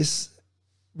told me this,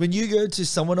 when you go to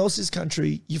someone else's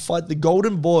country, you fight the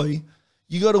golden boy,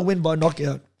 you got to win by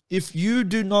knockout. If you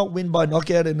do not win by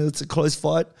knockout and it's a close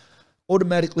fight,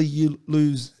 automatically you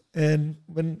lose. And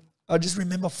when I just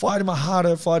remember fighting my heart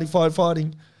out,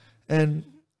 fighting, and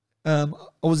I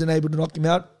wasn't able to knock him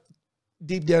out.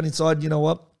 Deep down inside, you know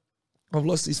what? I've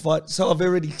lost this fight. So I've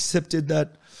already accepted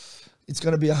that it's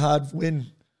going to be a hard win.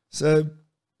 So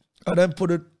I don't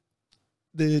put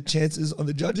the chances on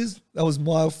the judges. That was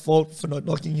my fault for not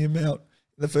knocking him out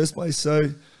in the first place. So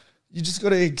you just got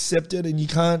to accept it, and you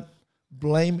can't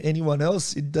blame anyone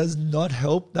else. It does not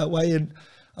help that way, and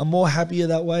I'm more happier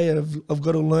that way, and I've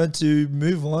got to learn to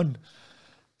move on.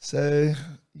 So,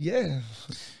 yeah.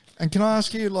 And can I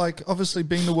ask you, like, obviously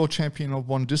being the world champion of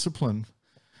one discipline,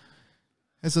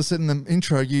 as I said in the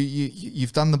intro,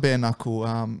 you've done the bare knuckle.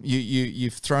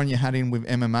 You've thrown your hat in with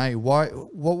MMA. Why?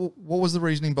 What was the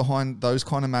reasoning behind those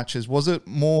kind of matches? Was it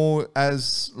more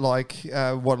as like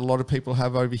what a lot of people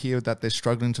have over here, that they're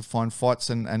struggling to find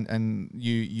fights, and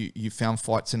you found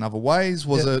fights in other ways?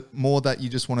 Was it more that you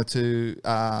just wanted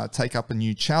to take up a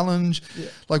new challenge? Yeah.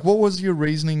 Like, what was your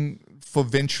reasoning for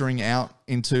venturing out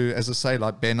into, as I say,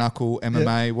 like bare knuckle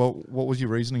MMA? Yeah. What was your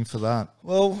reasoning for that?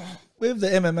 Well, with the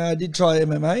MMA, I did try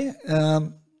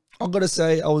MMA. I've got to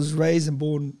say, I was raised and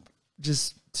born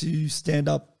just to stand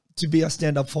up, to be a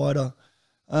stand-up fighter.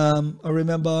 I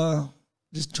remember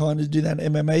just trying to do that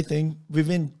MMA thing.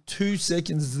 Within 2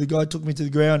 seconds, the guy took me to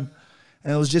the ground,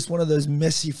 and it was just one of those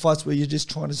messy fights where you're just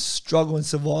trying to struggle and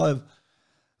survive.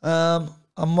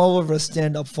 I'm more of a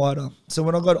stand-up fighter. So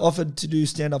when I got offered to do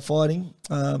stand-up fighting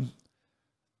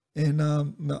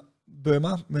in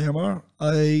Burma, Myanmar,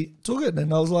 I took it,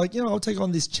 and I was like, I'll take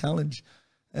on this challenge.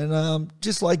 And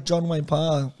just like John Wayne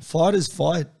Parr, fighters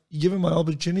fight. You give them an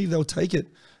opportunity, they'll take it.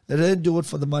 They don't do it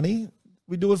for the money.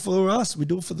 We do it for us. We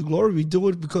do it for the glory. We do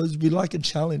it because we like a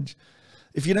challenge.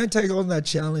 If you don't take on that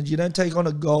challenge, you don't take on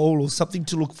a goal or something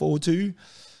to look forward to,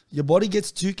 your body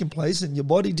gets too complacent. Your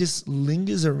body just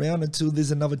lingers around until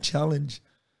there's another challenge.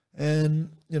 And,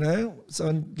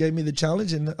 someone gave me the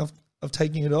challenge, and I've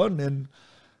taken it on. And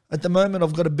at the moment,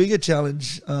 I've got a bigger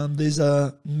challenge. There's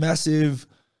a massive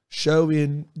show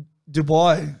in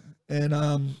Dubai, and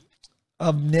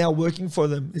I'm now working for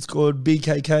them. It's called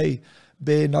BKK,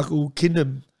 Bare Knuckle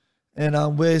Kingdom.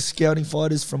 And we're scouting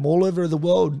fighters from all over the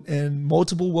world and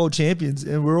multiple world champions,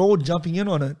 and we're all jumping in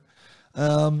on it.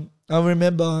 I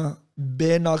remember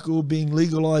bare knuckle being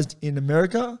legalized in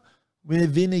America,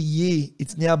 within a year,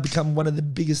 it's now become one of the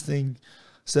biggest things.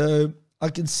 So I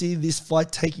can see this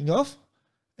fight taking off.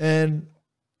 And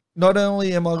not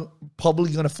only am I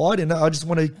probably going to fight in it, I just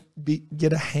want to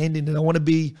get a hand in it. I want to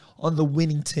be on the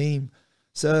winning team.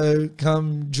 So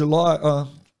come July,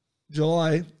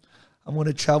 I'm going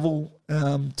to travel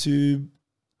to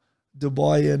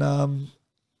Dubai and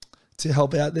to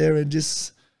help out there and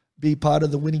just be part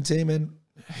of the winning team. And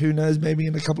who knows, maybe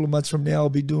in a couple of months from now, I'll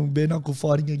be doing bare knuckle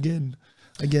fighting again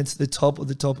against the top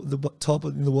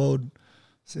in the world.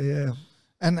 So yeah.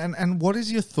 And what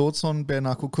is your thoughts on bare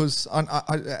knuckle? Because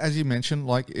as you mentioned,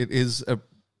 like it is a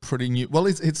pretty new. Well,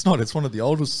 it's not. It's one of the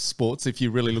oldest sports if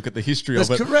you really look at the history of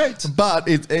it. That's correct. But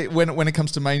when it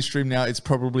comes to mainstream now, it's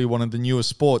probably one of the newer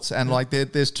sports. And like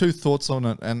there's two thoughts on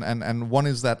it, and one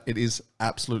is that it is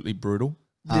absolutely brutal.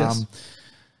 Yes.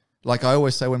 Like I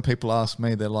always say when people ask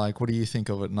me, they're like, "What do you think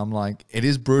of it?" And I'm like, "It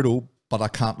is brutal, but I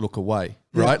can't look away."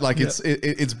 Right? Like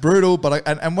it's brutal, but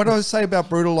and what I say about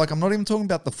brutal, like I'm not even talking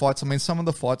about the fights. I mean, some of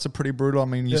the fights are pretty brutal. I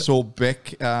mean, you saw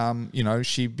Beck,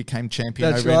 she became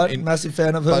champion. That's right. Massive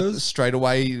fan of hers. But straight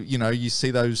away, you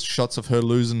see those shots of her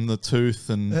losing the tooth,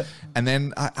 and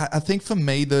then I think for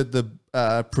me the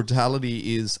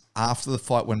brutality is after the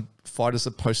fight when fighters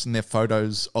are posting their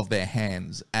photos of their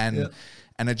hands and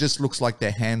it just looks like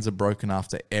their hands are broken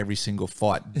after every single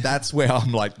fight. That's where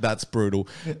I'm like, that's brutal.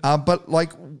 But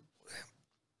like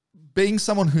being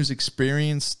someone who's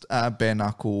experienced bare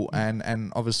knuckle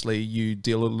and obviously you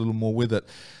deal a little more with it,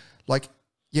 like,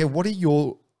 yeah, what are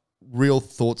your real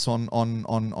thoughts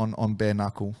on bare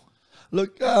knuckle?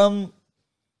 Look, I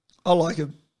like it.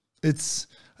 It's,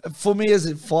 for me as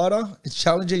a fighter, it's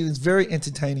challenging. It's very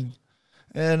entertaining.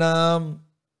 And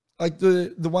like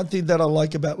the one thing that I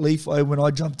like about Leafo when I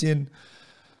jumped in,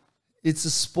 it's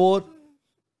a sport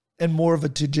and more of a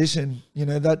tradition,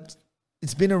 that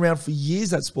it's been around for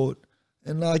years, that sport.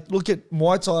 And like, look at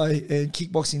Muay Thai and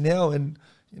kickboxing now. And,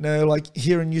 like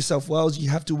here in New South Wales,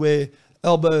 you have to wear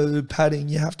elbow padding,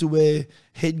 you have to wear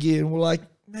headgear. And we're like,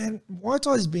 man, Muay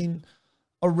Thai has been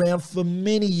around for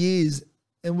many years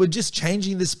and we're just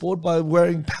changing the sport by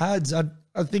wearing pads. I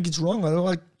think it's wrong. I'm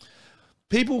like,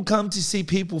 people come to see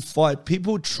people fight.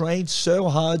 People train so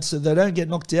hard so they don't get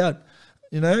knocked out.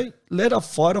 Let a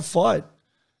fighter fight.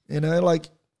 Like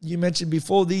you mentioned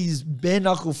before, these bare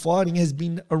knuckle fighting has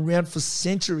been around for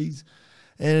centuries.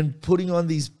 And putting on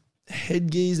these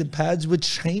headgears and pads, we're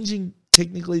changing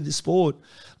technically the sport.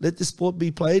 Let the sport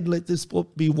be played. Let the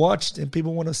sport be watched. And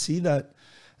people want to see that.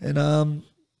 And,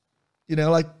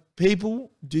 like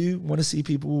people do want to see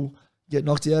people get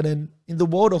knocked out. And in the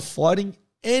world of fighting,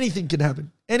 anything can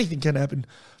happen. Anything can happen.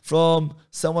 From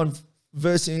someone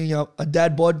versing a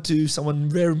dad bod to someone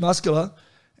very muscular.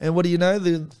 And what do you know?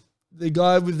 The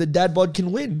guy with the dad bod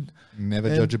can win.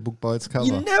 Never judge a book by its cover.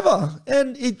 You never.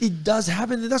 And it does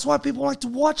happen. That's why people like to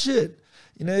watch it.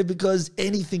 Because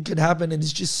anything can happen and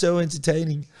it's just so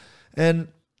entertaining. And,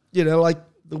 like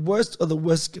the worst of the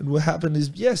worst can happen is,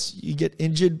 yes, you get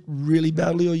injured really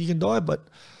badly or you can die. But,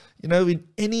 in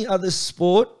any other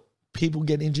sport, people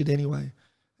get injured anyway.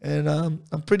 And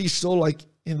I'm pretty sure, like,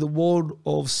 in the world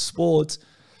of sports,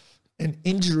 an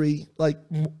injury, like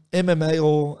MMA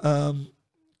or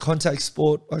contact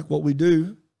sport, like what we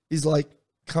do, is like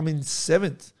coming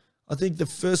seventh. I think the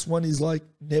first one is like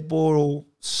netball or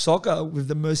soccer with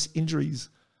the most injuries.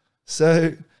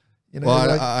 So,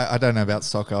 I don't know about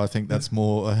soccer. I think that's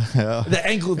more the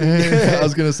ankle thing. I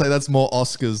was going to say that's more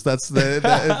Oscars. That's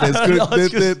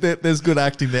there's good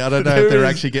acting there. I don't know if they're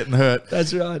actually getting hurt.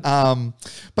 That's right.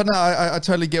 But no, I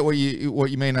totally get what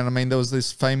you mean. And I mean, there was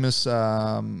this famous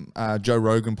Joe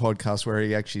Rogan podcast where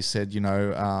he actually said,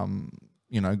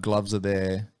 gloves are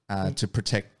there to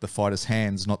protect the fighter's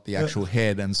hands, not the actual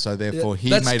head, and so therefore he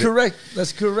That's made correct.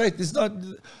 That's correct. It's not,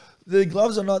 the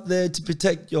gloves are not there to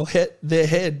protect their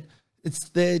head. It's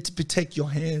there to protect your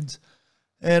hands.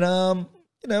 And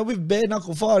with bare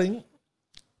knuckle fighting,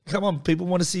 come on, people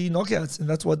want to see knockouts, and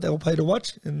that's what they'll pay to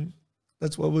watch, and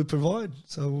that's what we provide.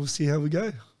 So we'll see how we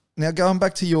go. Now, going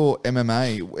back to your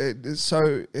MMA,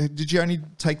 so did you only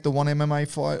take the one MMA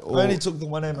fight? Or? I only took the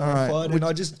one MMA fight, and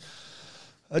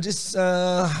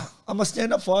I'm a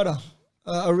stand-up fighter.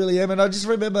 I really am. And I just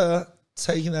remember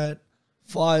taking that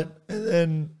fight, and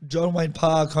then John Wayne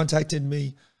Parr contacted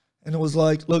me, and it was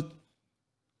like, look,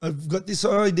 I've got this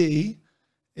idea.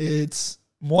 It's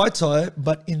Muay Thai,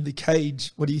 but in the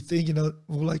cage. What do you think? We're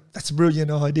like, that's a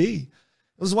brilliant idea. It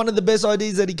was one of the best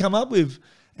ideas that he come up with.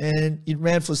 And it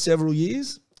ran for several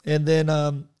years, and then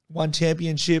won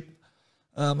championship,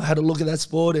 had a look at that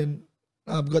sport, and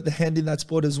got the hand in that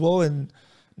sport as well. And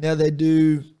now they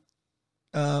do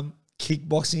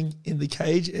kickboxing in the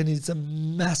cage, and it's a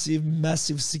massive,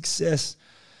 massive success.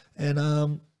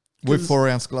 And with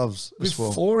 4-ounce gloves with as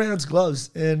well. 4-ounce gloves,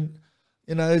 and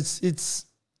it's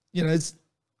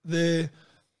the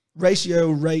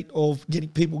ratio rate of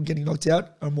people getting knocked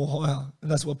out are more higher,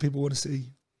 and that's what people want to see.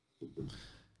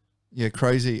 Yeah,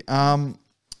 crazy.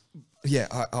 Yeah,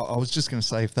 I was just going to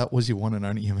say, if that was your one and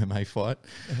only MMA fight,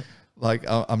 like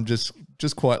I'm just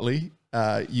quietly,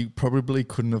 you probably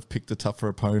couldn't have picked a tougher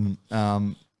opponent.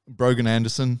 Brogan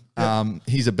Anderson,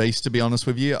 he's a beast, to be honest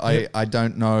with you. I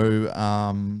don't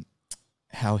know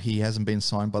how he hasn't been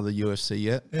signed by the UFC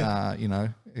yet.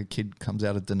 A kid comes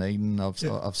out of Dunedin.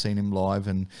 I've seen him live,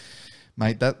 and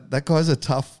mate, that guy's a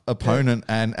tough opponent,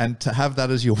 and to have that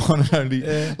as your one and only,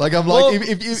 like I'm like,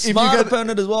 if smart you get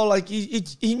opponent as well. Like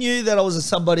he knew that I was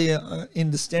somebody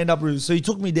in the stand-up room, so he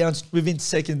took me down within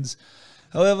seconds.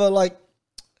 However, like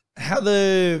how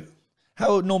it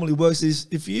normally works is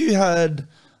if you had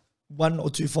 1 or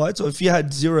 2 fights, or if you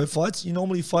had 0 fights, you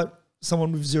normally fight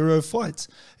someone with 0 fights.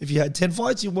 If you had 10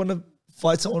 fights, you want to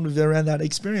fight someone with around that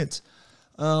experience.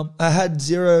 I had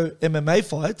 0 MMA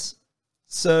fights,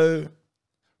 so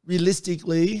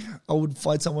realistically, I would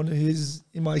fight someone who's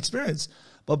in my experience.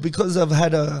 But because I'm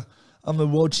a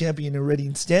world champion already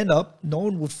in stand-up, no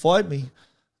one would fight me.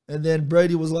 And then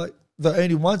Brody was like the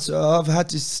only one, so I've had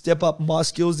to step up my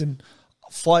skills and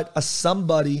fight a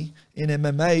somebody in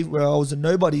MMA, where I was a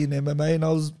nobody in MMA, and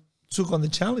I took on the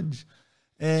challenge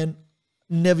and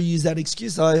never used that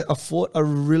excuse. I fought a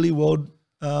really world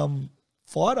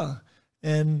fighter,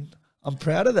 and I'm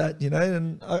proud of that,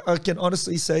 and I can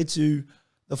honestly say to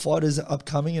the fighters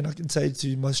upcoming, and I can say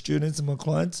to my students and my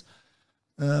clients,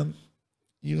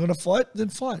 you're going to fight, then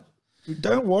fight.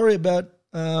 Don't worry about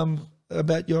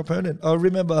your opponent. I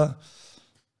remember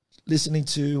listening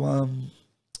to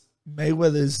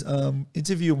Mayweather's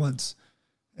interview once,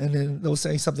 and then they were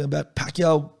saying something about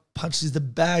Pacquiao punches the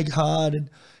bag hard and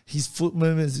his foot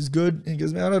movements is good. And he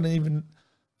goes, man, I don't even,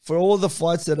 for all the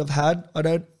fights that I've had, I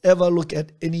don't ever look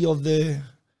at any of the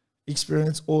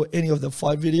experience or any of the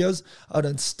fight videos. I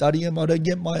don't study them. I don't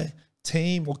get my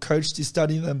team or coach to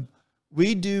study them.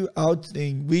 We do our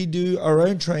thing. We do our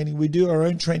own training. We do our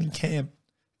own training camp,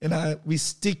 and we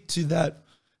stick to that.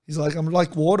 He's like, I'm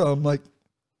like water. I'm like,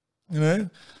 I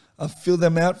fill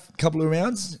them out a couple of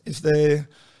rounds. If they're,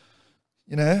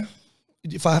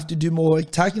 if I have to do more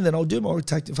attacking, then I'll do more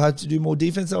attacking. If I have to do more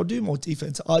defense, I'll do more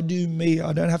defense. I do me.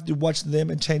 I don't have to watch them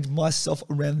and change myself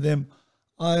around them.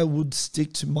 I would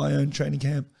stick to my own training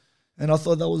camp. And I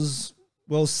thought that was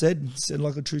well said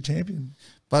like a true champion.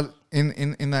 But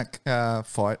in that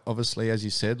fight, obviously, as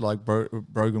you said, like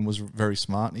Brogan was very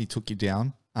smart. He took you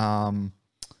down.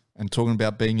 And talking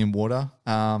about being in water,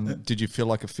 did you feel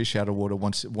like a fish out of water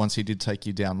once he did take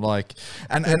you down? Like,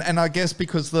 and I guess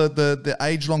because the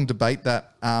age-long debate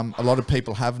that a lot of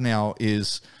people have now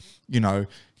is,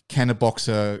 can a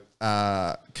boxer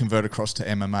convert across to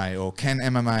MMA, or can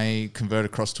MMA convert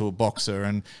across to a boxer,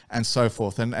 and so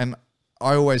forth. And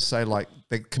I always say, like,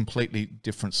 they're completely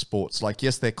different sports. Like,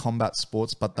 yes, they're combat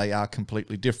sports, but they are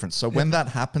completely different. So when that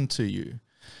happened to you,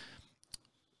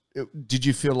 did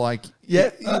you feel like,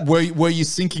 were you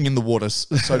sinking in the water,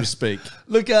 so to speak?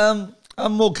 Look, I'm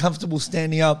more comfortable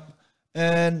standing up.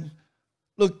 And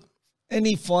look,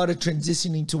 any fighter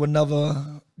transitioning to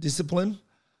another discipline,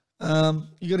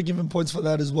 you got to give him points for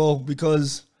that as well,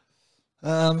 because,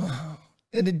 and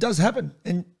it does happen,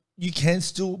 and you can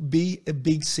still be a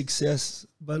big success.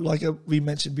 But like we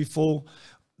mentioned before,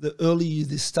 the earlier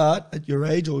you start at your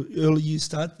age, or earlier you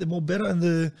start, the more better, and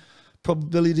the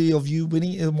probability of you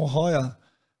winning is more higher.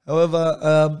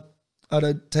 However, I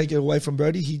don't take it away from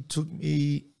Brody. He took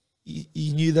me,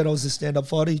 he knew that I was a stand-up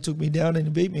fighter. He took me down and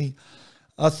he beat me.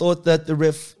 I thought that the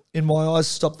ref, in my eyes,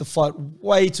 stopped the fight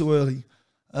way too early.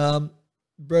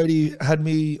 Brody had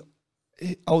me,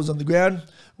 I was on the ground.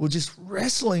 We were just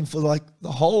wrestling for like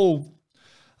the whole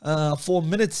 4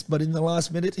 minutes. But in the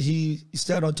last minute, he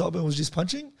stayed on top and was just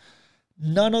punching.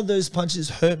 None of those punches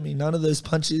hurt me. None of those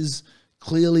punches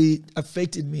clearly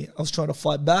affected me. I was trying to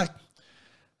fight back.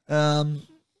 The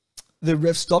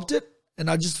ref stopped it, and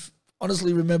I just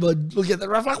honestly remember looking at the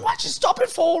ref like, why'd you stop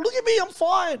it for? Look at me, I'm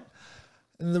fine.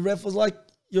 And the ref was like,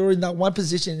 you're in that one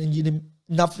position and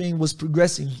nothing was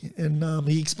progressing. And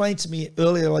he explained to me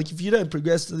earlier, like, if you don't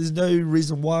progress, there's no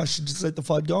reason why I should just let the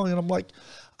fight go. And I'm like,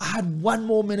 I had 1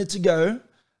 more minute to go.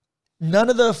 None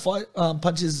of the fight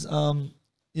punches,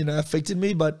 affected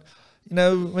me. But,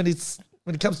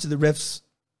 when it comes to the ref's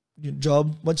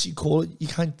job, once you call it, you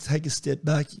can't take a step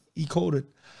back. He called it.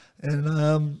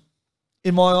 And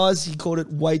in my eyes, he called it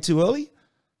way too early,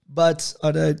 but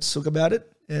I don't talk about it.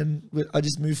 and I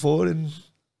just moved forward. And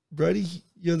Brody,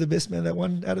 you're the best man that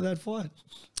won out of that fight.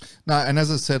 No, and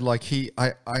as I said, like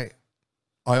I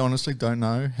honestly don't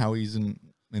know how he's in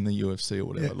the UFC or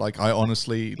whatever. Yeah. Like I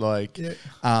honestly like. Yeah.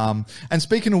 And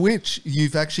speaking of which,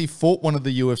 you've actually fought one of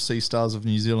the UFC stars of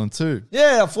New Zealand too.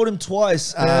 Yeah, I fought him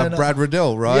twice. And, Brad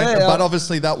Riddell, right? yeah, but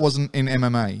obviously that wasn't in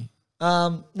MMA.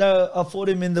 no, I fought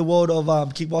him in the world of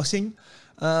kickboxing.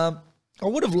 I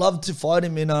would have loved to fight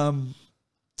him in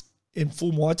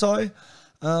full Muay Thai.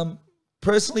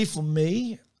 Personally, for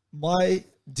me, my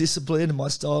discipline and my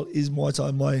style is Muay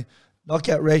Thai. My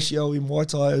knockout ratio in Muay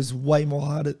Thai is way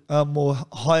more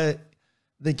higher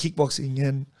than kickboxing.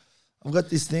 And I've got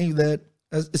this thing that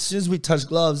as soon as we touch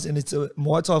gloves and it's a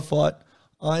Muay Thai fight,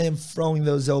 I am throwing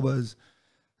those elbows.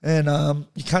 And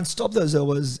you can't stop those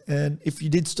elbows. And if you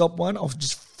did stop one, I'll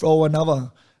just throw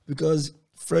another. Because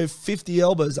throw 50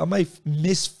 elbows, I may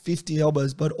miss 50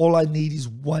 elbows, but all I need is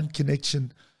one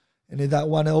connection. And if that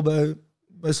one elbow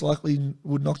most likely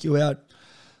would knock you out.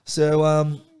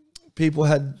 So people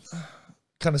had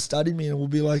kind of studied me and will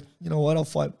be like, you know what, I'll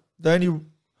fight. The only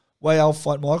way I'll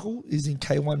fight Michael is in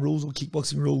K1 rules or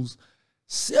kickboxing rules.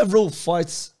 Several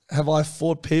fights have I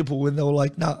fought people when they were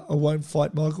like, nah, I won't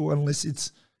fight Michael unless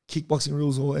it's kickboxing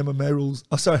rules or MMA rules.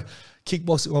 Oh, sorry,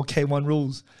 kickboxing or K1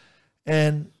 rules.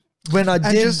 And when I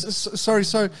did...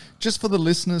 So just for the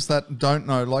listeners that don't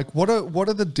know, like what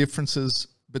are the differences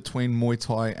between Muay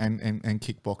Thai and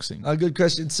kickboxing? A good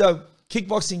question. So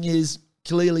kickboxing is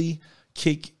clearly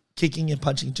kicking and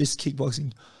punching, just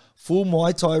kickboxing. Full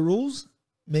Muay Thai rules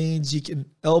means you can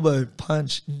elbow,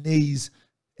 punch, knees,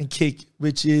 and kick,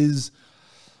 which is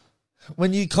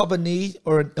when you cop a knee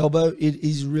or an elbow, it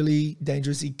is really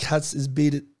dangerous. It cuts as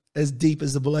deep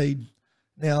as the blade.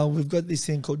 Now, we've got this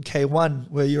thing called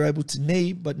K1 where you're able to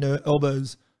knee but no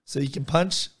elbows. So you can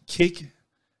punch, kick,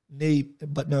 knee,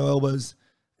 but no elbows.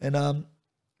 And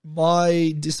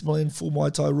my discipline, full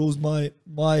Muay Thai rules, my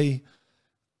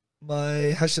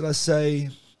how should I say,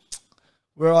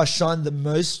 where I shined the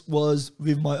most was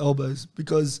with my elbows,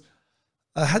 because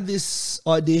I had this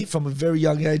idea from a very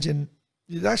young age and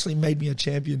it actually made me a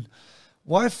champion.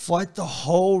 Why fight the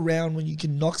whole round when you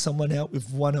can knock someone out with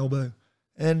one elbow?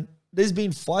 And there's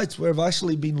been fights where I've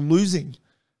actually been losing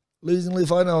the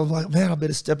fight, and I was like, man, I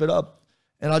better step it up.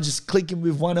 And I just click him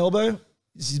with one elbow.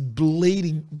 This is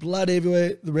bleeding, blood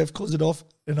everywhere. The ref calls it off,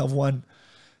 and I've won.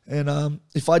 And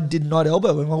if I did not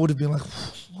elbow him, I would have been like,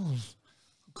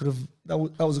 that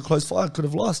was a close fight. I could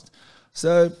have lost.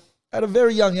 So at a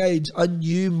very young age, I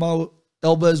knew my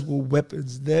elbows were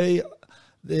weapons. They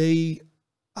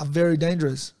are very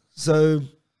dangerous. So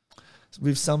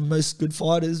with some most good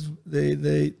fighters,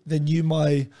 they knew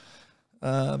my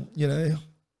my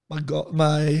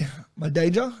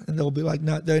danger, and they'll be like,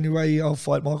 no, the only way I'll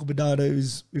fight Michael Bernardo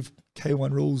is with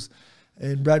K1 rules.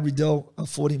 And Brad Riddell, I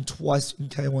fought him twice in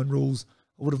K1 rules.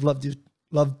 I would have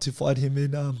loved to fight him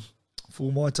in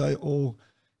full Muay Thai or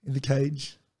in the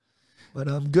cage. But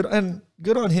good on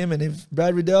him. And if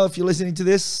Brad Riddell, if you're listening to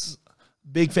this,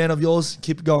 big fan of yours,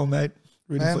 keep going, mate.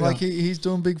 Man, like he's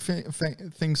doing big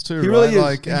things too. He right? really is.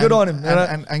 Like, good on him.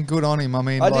 And good on him. I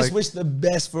mean, I just wish the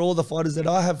best for all the fighters that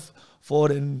I have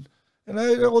fought, and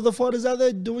all the fighters out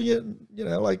there doing it. You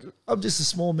know, like I'm just a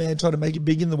small man trying to make it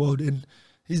big in the world, and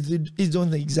he's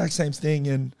doing the exact same thing.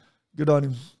 And good on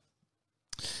him.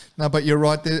 No, but you're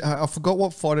right. I forgot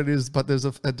what fight it is, but there's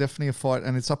definitely a fight,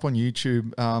 and it's up on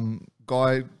YouTube.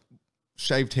 Guy,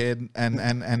 shaved head,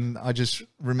 and I just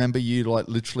remember you like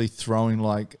literally throwing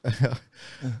like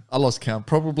I lost count,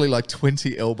 probably like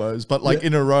 20 elbows, but like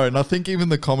in a row. And I think even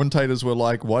the commentators were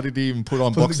like, "Why did he even put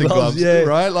on boxing gloves?" Yeah.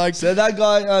 Right? Like, so that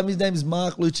guy, his name is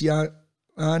Mark Luciani,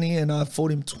 and I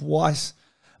fought him twice.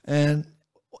 And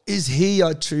is he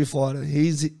a true fighter?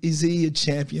 Is he a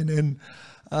champion?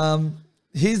 And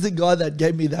he's the guy that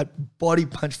gave me that body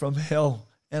punch from hell,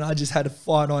 and I just had to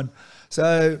fight on.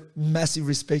 So massive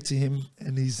respect to him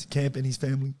and his camp and his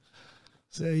family.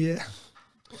 So yeah.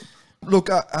 Look,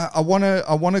 I want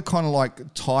to kind of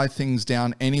like tie things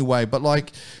down anyway, but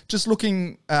like just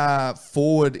looking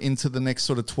forward into the next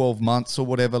sort of 12 months or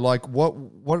whatever, like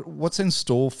what's in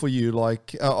store for you?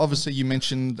 Like obviously you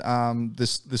mentioned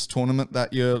this tournament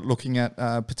that you're looking at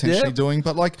potentially doing,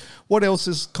 but like what else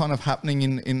is kind of happening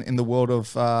in the world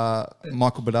of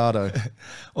Michael Bernardo?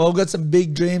 Well, I've got some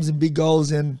big dreams and big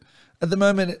goals, and at the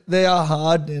moment they are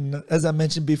hard. And as I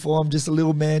mentioned before, I'm just a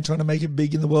little man trying to make it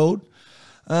big in the world.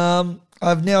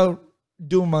 I've now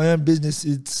doing my own business.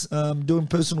 It's doing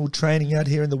personal training out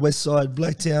here in the West Side,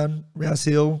 Blacktown, Rouse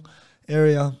Hill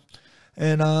area.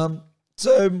 And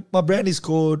so my brand is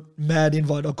called Mad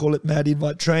Invite. I call it Mad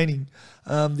Invite Training.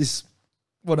 This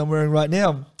what I'm wearing right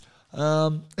now.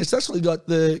 It's actually got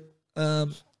the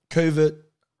covert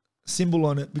symbol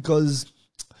on it because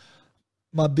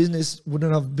my business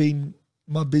wouldn't have been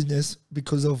my business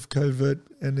because of covert,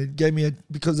 and it gave me a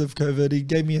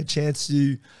chance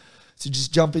to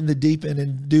just jump in the deep end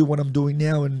and do what I'm doing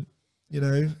now, and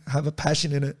have a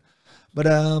passion in it. But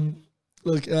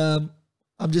look, I'm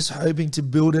just hoping to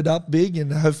build it up big,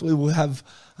 and hopefully we'll have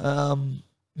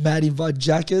Mad Invite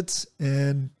jackets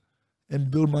and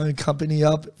build my own company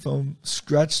up from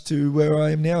scratch to where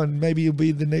I am now, and maybe it'll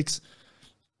be the next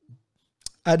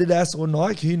Adidas or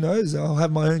Nike, who knows? I'll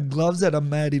have my own gloves that are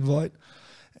Mad Invite,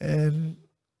 and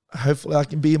hopefully I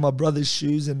can be in my brother's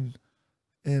shoes and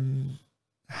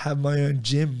have my own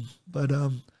gym. But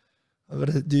I've got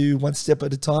to do one step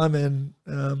at a time, and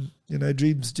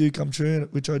dreams do come true,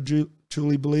 which I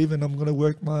truly believe, and I'm going to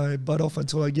work my butt off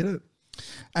until I get it.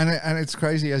 And it's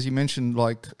crazy, as you mentioned,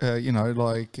 I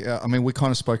mean, we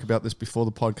kind of spoke about this before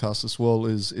the podcast as well,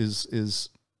 is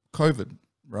COVID,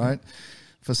 right?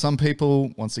 For some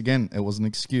people, once again, it was an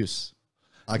excuse.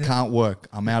 I can't work.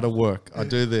 I'm out of work. I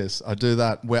do this. I do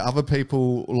that. Where other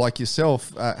people like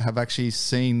yourself have actually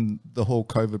seen the whole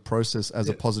COVID process as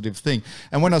a positive thing.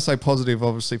 And when I say positive,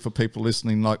 obviously for people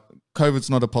listening, like COVID's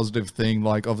not a positive thing.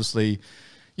 Like obviously,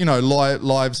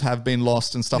 lives have been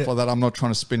lost and stuff like that. I'm not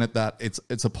trying to spin at that.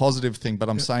 It's a positive thing, but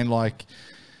I'm saying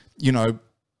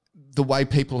the way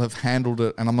people have handled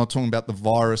it, and I'm not talking about the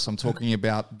virus, I'm talking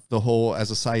about the whole,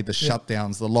 as I say, the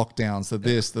shutdowns, the lockdowns, the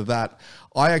this, the that.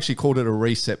 I actually called it a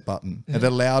reset button. It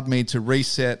allowed me to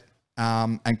reset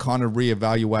and kind of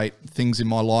reevaluate things in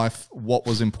my life, what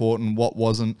was important, what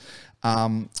wasn't.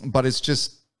 But it's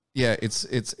just,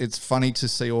 it's funny to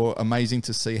see, or amazing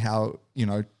to see how,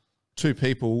 two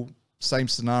people, same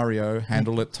scenario,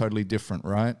 handle it totally different,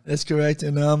 right? That's correct.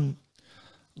 And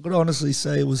I've got to honestly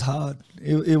say it was hard.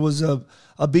 It was a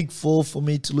big fall for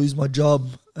me to lose my job,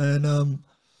 and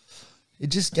it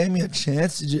just gave me a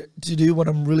chance to do what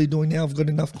I'm really doing now. I've got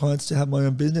enough clients to have my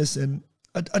own business, and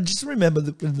I just remember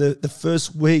the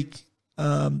first week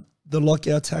the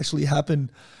lockouts actually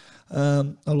happened.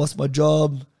 I lost my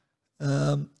job,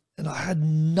 and I had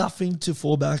nothing to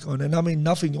fall back on, and I mean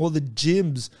nothing. All the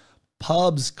gyms,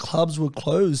 pubs, clubs were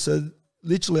closed, so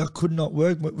literally I could not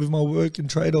work with my work and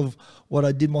trade of what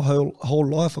I did my whole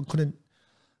life. I couldn't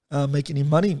make any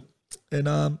money.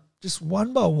 And just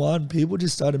one by one, people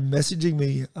just started messaging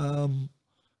me,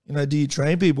 do you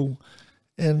train people?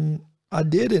 And I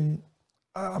did. And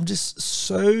I'm just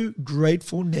so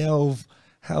grateful now of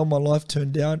how my life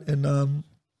turned out. And, I'm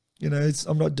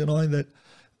not denying that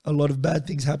a lot of bad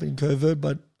things happened in COVID,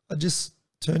 but I just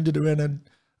turned it around, and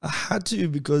I had to,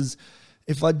 because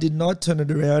if I did not turn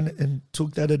it around and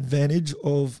took that advantage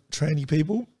of training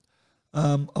people,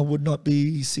 I would not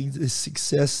be seeing the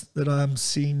success that I'm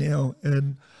seeing now.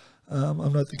 And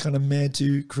I'm not the kind of man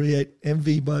to create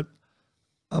envy, but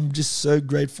I'm just so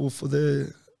grateful for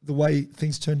the way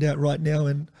things turned out right now.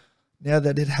 And now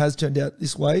that it has turned out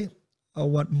this way, I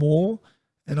want more,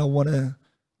 and I want to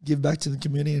give back to the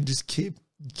community and just keep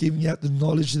giving out the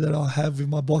knowledge that I have with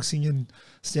my boxing and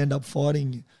stand-up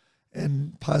fighting,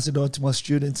 and pass it on to my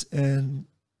students and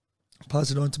pass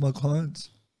it on to my clients.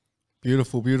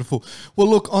 Beautiful, beautiful. Well,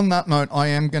 look, on that note, I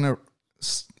am going to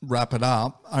wrap it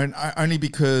up, only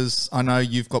because I know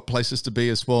you've got places to be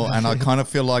as well, and I kind of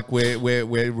feel like we're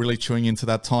really chewing into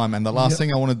that time. And the last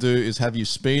thing I want to do is have you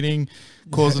speeding,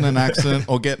 causing an accident,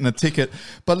 or getting a ticket.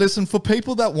 But listen, for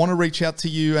people that want to reach out to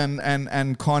you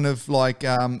and kind of like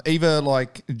either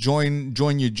like join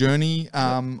your journey,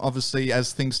 obviously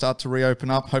as things start to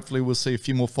reopen up, hopefully we'll see a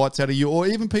few more fights out of you, or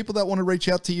even people that want to reach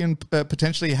out to you and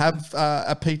potentially have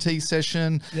a PT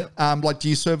session. Like, do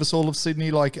you service all of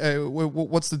Sydney? Like,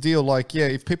 what's the deal? Like,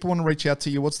 if people want to reach out to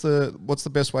you, what's the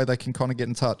best way they can kind of get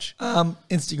in touch?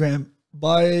 Instagram.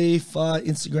 By far,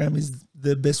 Instagram is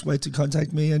the best way to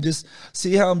contact me, and just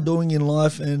see how I'm doing in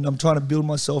life. And I'm trying to build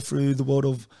myself through the world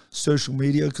of social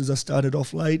media, because I started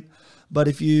off late. But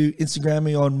if you Instagram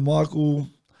me on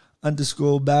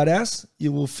Michael_Badass,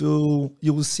 you will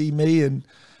see me and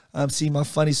see my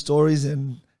funny stories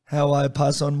and how I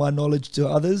pass on my knowledge to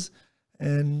others.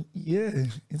 And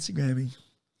Instagram me.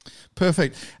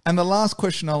 Perfect. And the last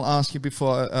question I'll ask you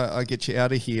before I get you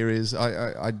out of here is,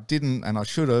 I didn't, and I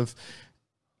should have,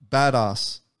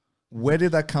 Badass. Where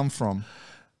did that come from?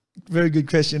 Very good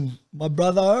question. My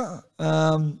brother,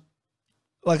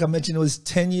 like I mentioned, was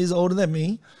 10 years older than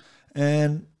me,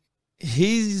 and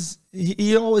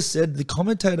he always said the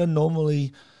commentator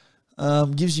normally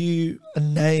gives you a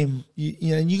name,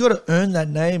 and you got to earn that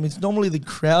name. It's normally the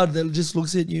crowd that just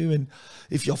looks at you, and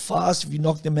if you're fast, if you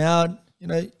knock them out,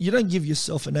 you don't give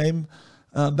yourself a name.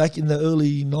 back in the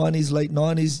early 90s, late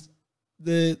 90s,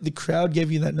 the crowd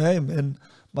gave you that name. And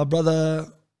my brother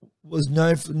was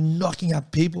known for knocking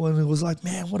out people, and it was like,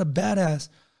 man, what a badass.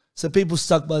 So people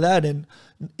stuck by that, and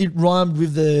it rhymed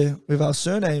with our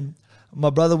surname. My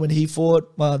brother, when he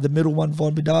fought, the middle one,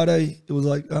 Von Bidado, it was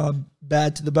like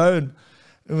bad to the bone.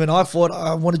 And when I fought,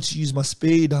 I wanted to use my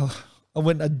speed. I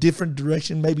went a different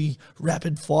direction, maybe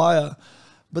rapid fire.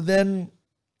 But then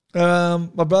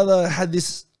my brother had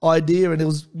this idea, and it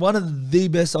was one of the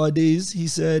best ideas. He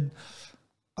said,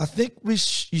 I think you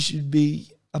should be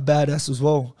a badass as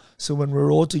well. So when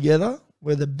we're all together,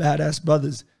 we're the badass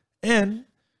brothers. And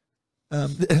I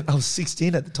was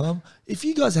 16 at the time. If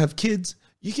you guys have kids,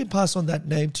 you can pass on that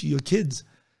name to your kids.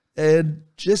 And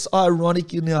just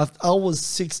ironic enough, I was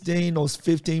 16 or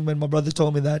 15 when my brother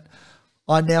told me that.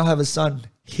 I now have a son.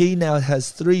 He now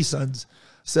has 3 sons.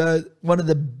 So one of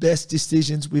the best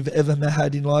decisions we've ever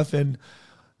had in life, and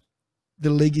the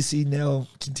legacy now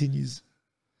continues.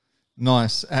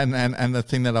 Nice. And the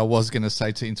thing that I was going to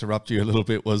say, to interrupt you a little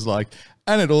bit, was like,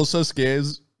 and it also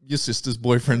scares your sister's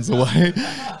boyfriends away.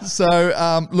 So,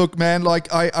 look, man,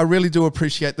 like I really do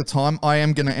appreciate the time. I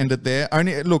am going to end it there.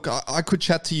 Look, I could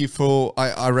chat to you for,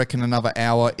 I reckon, another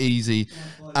hour easy.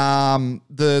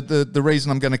 The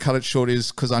reason I'm going to cut it short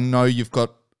is because I know you've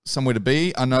got somewhere to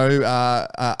be. I know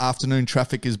afternoon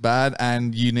traffic is bad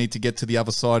and you need to get to the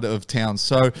other side of town.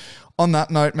 So on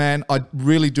that note, man, I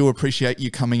really do appreciate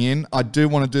you coming in. I do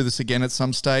want to do this again at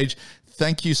some stage.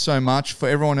 Thank you so much. For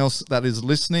everyone else that is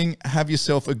listening, have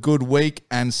yourself a good week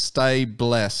and stay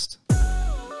blessed. I'm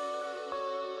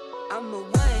the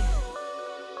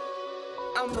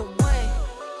one.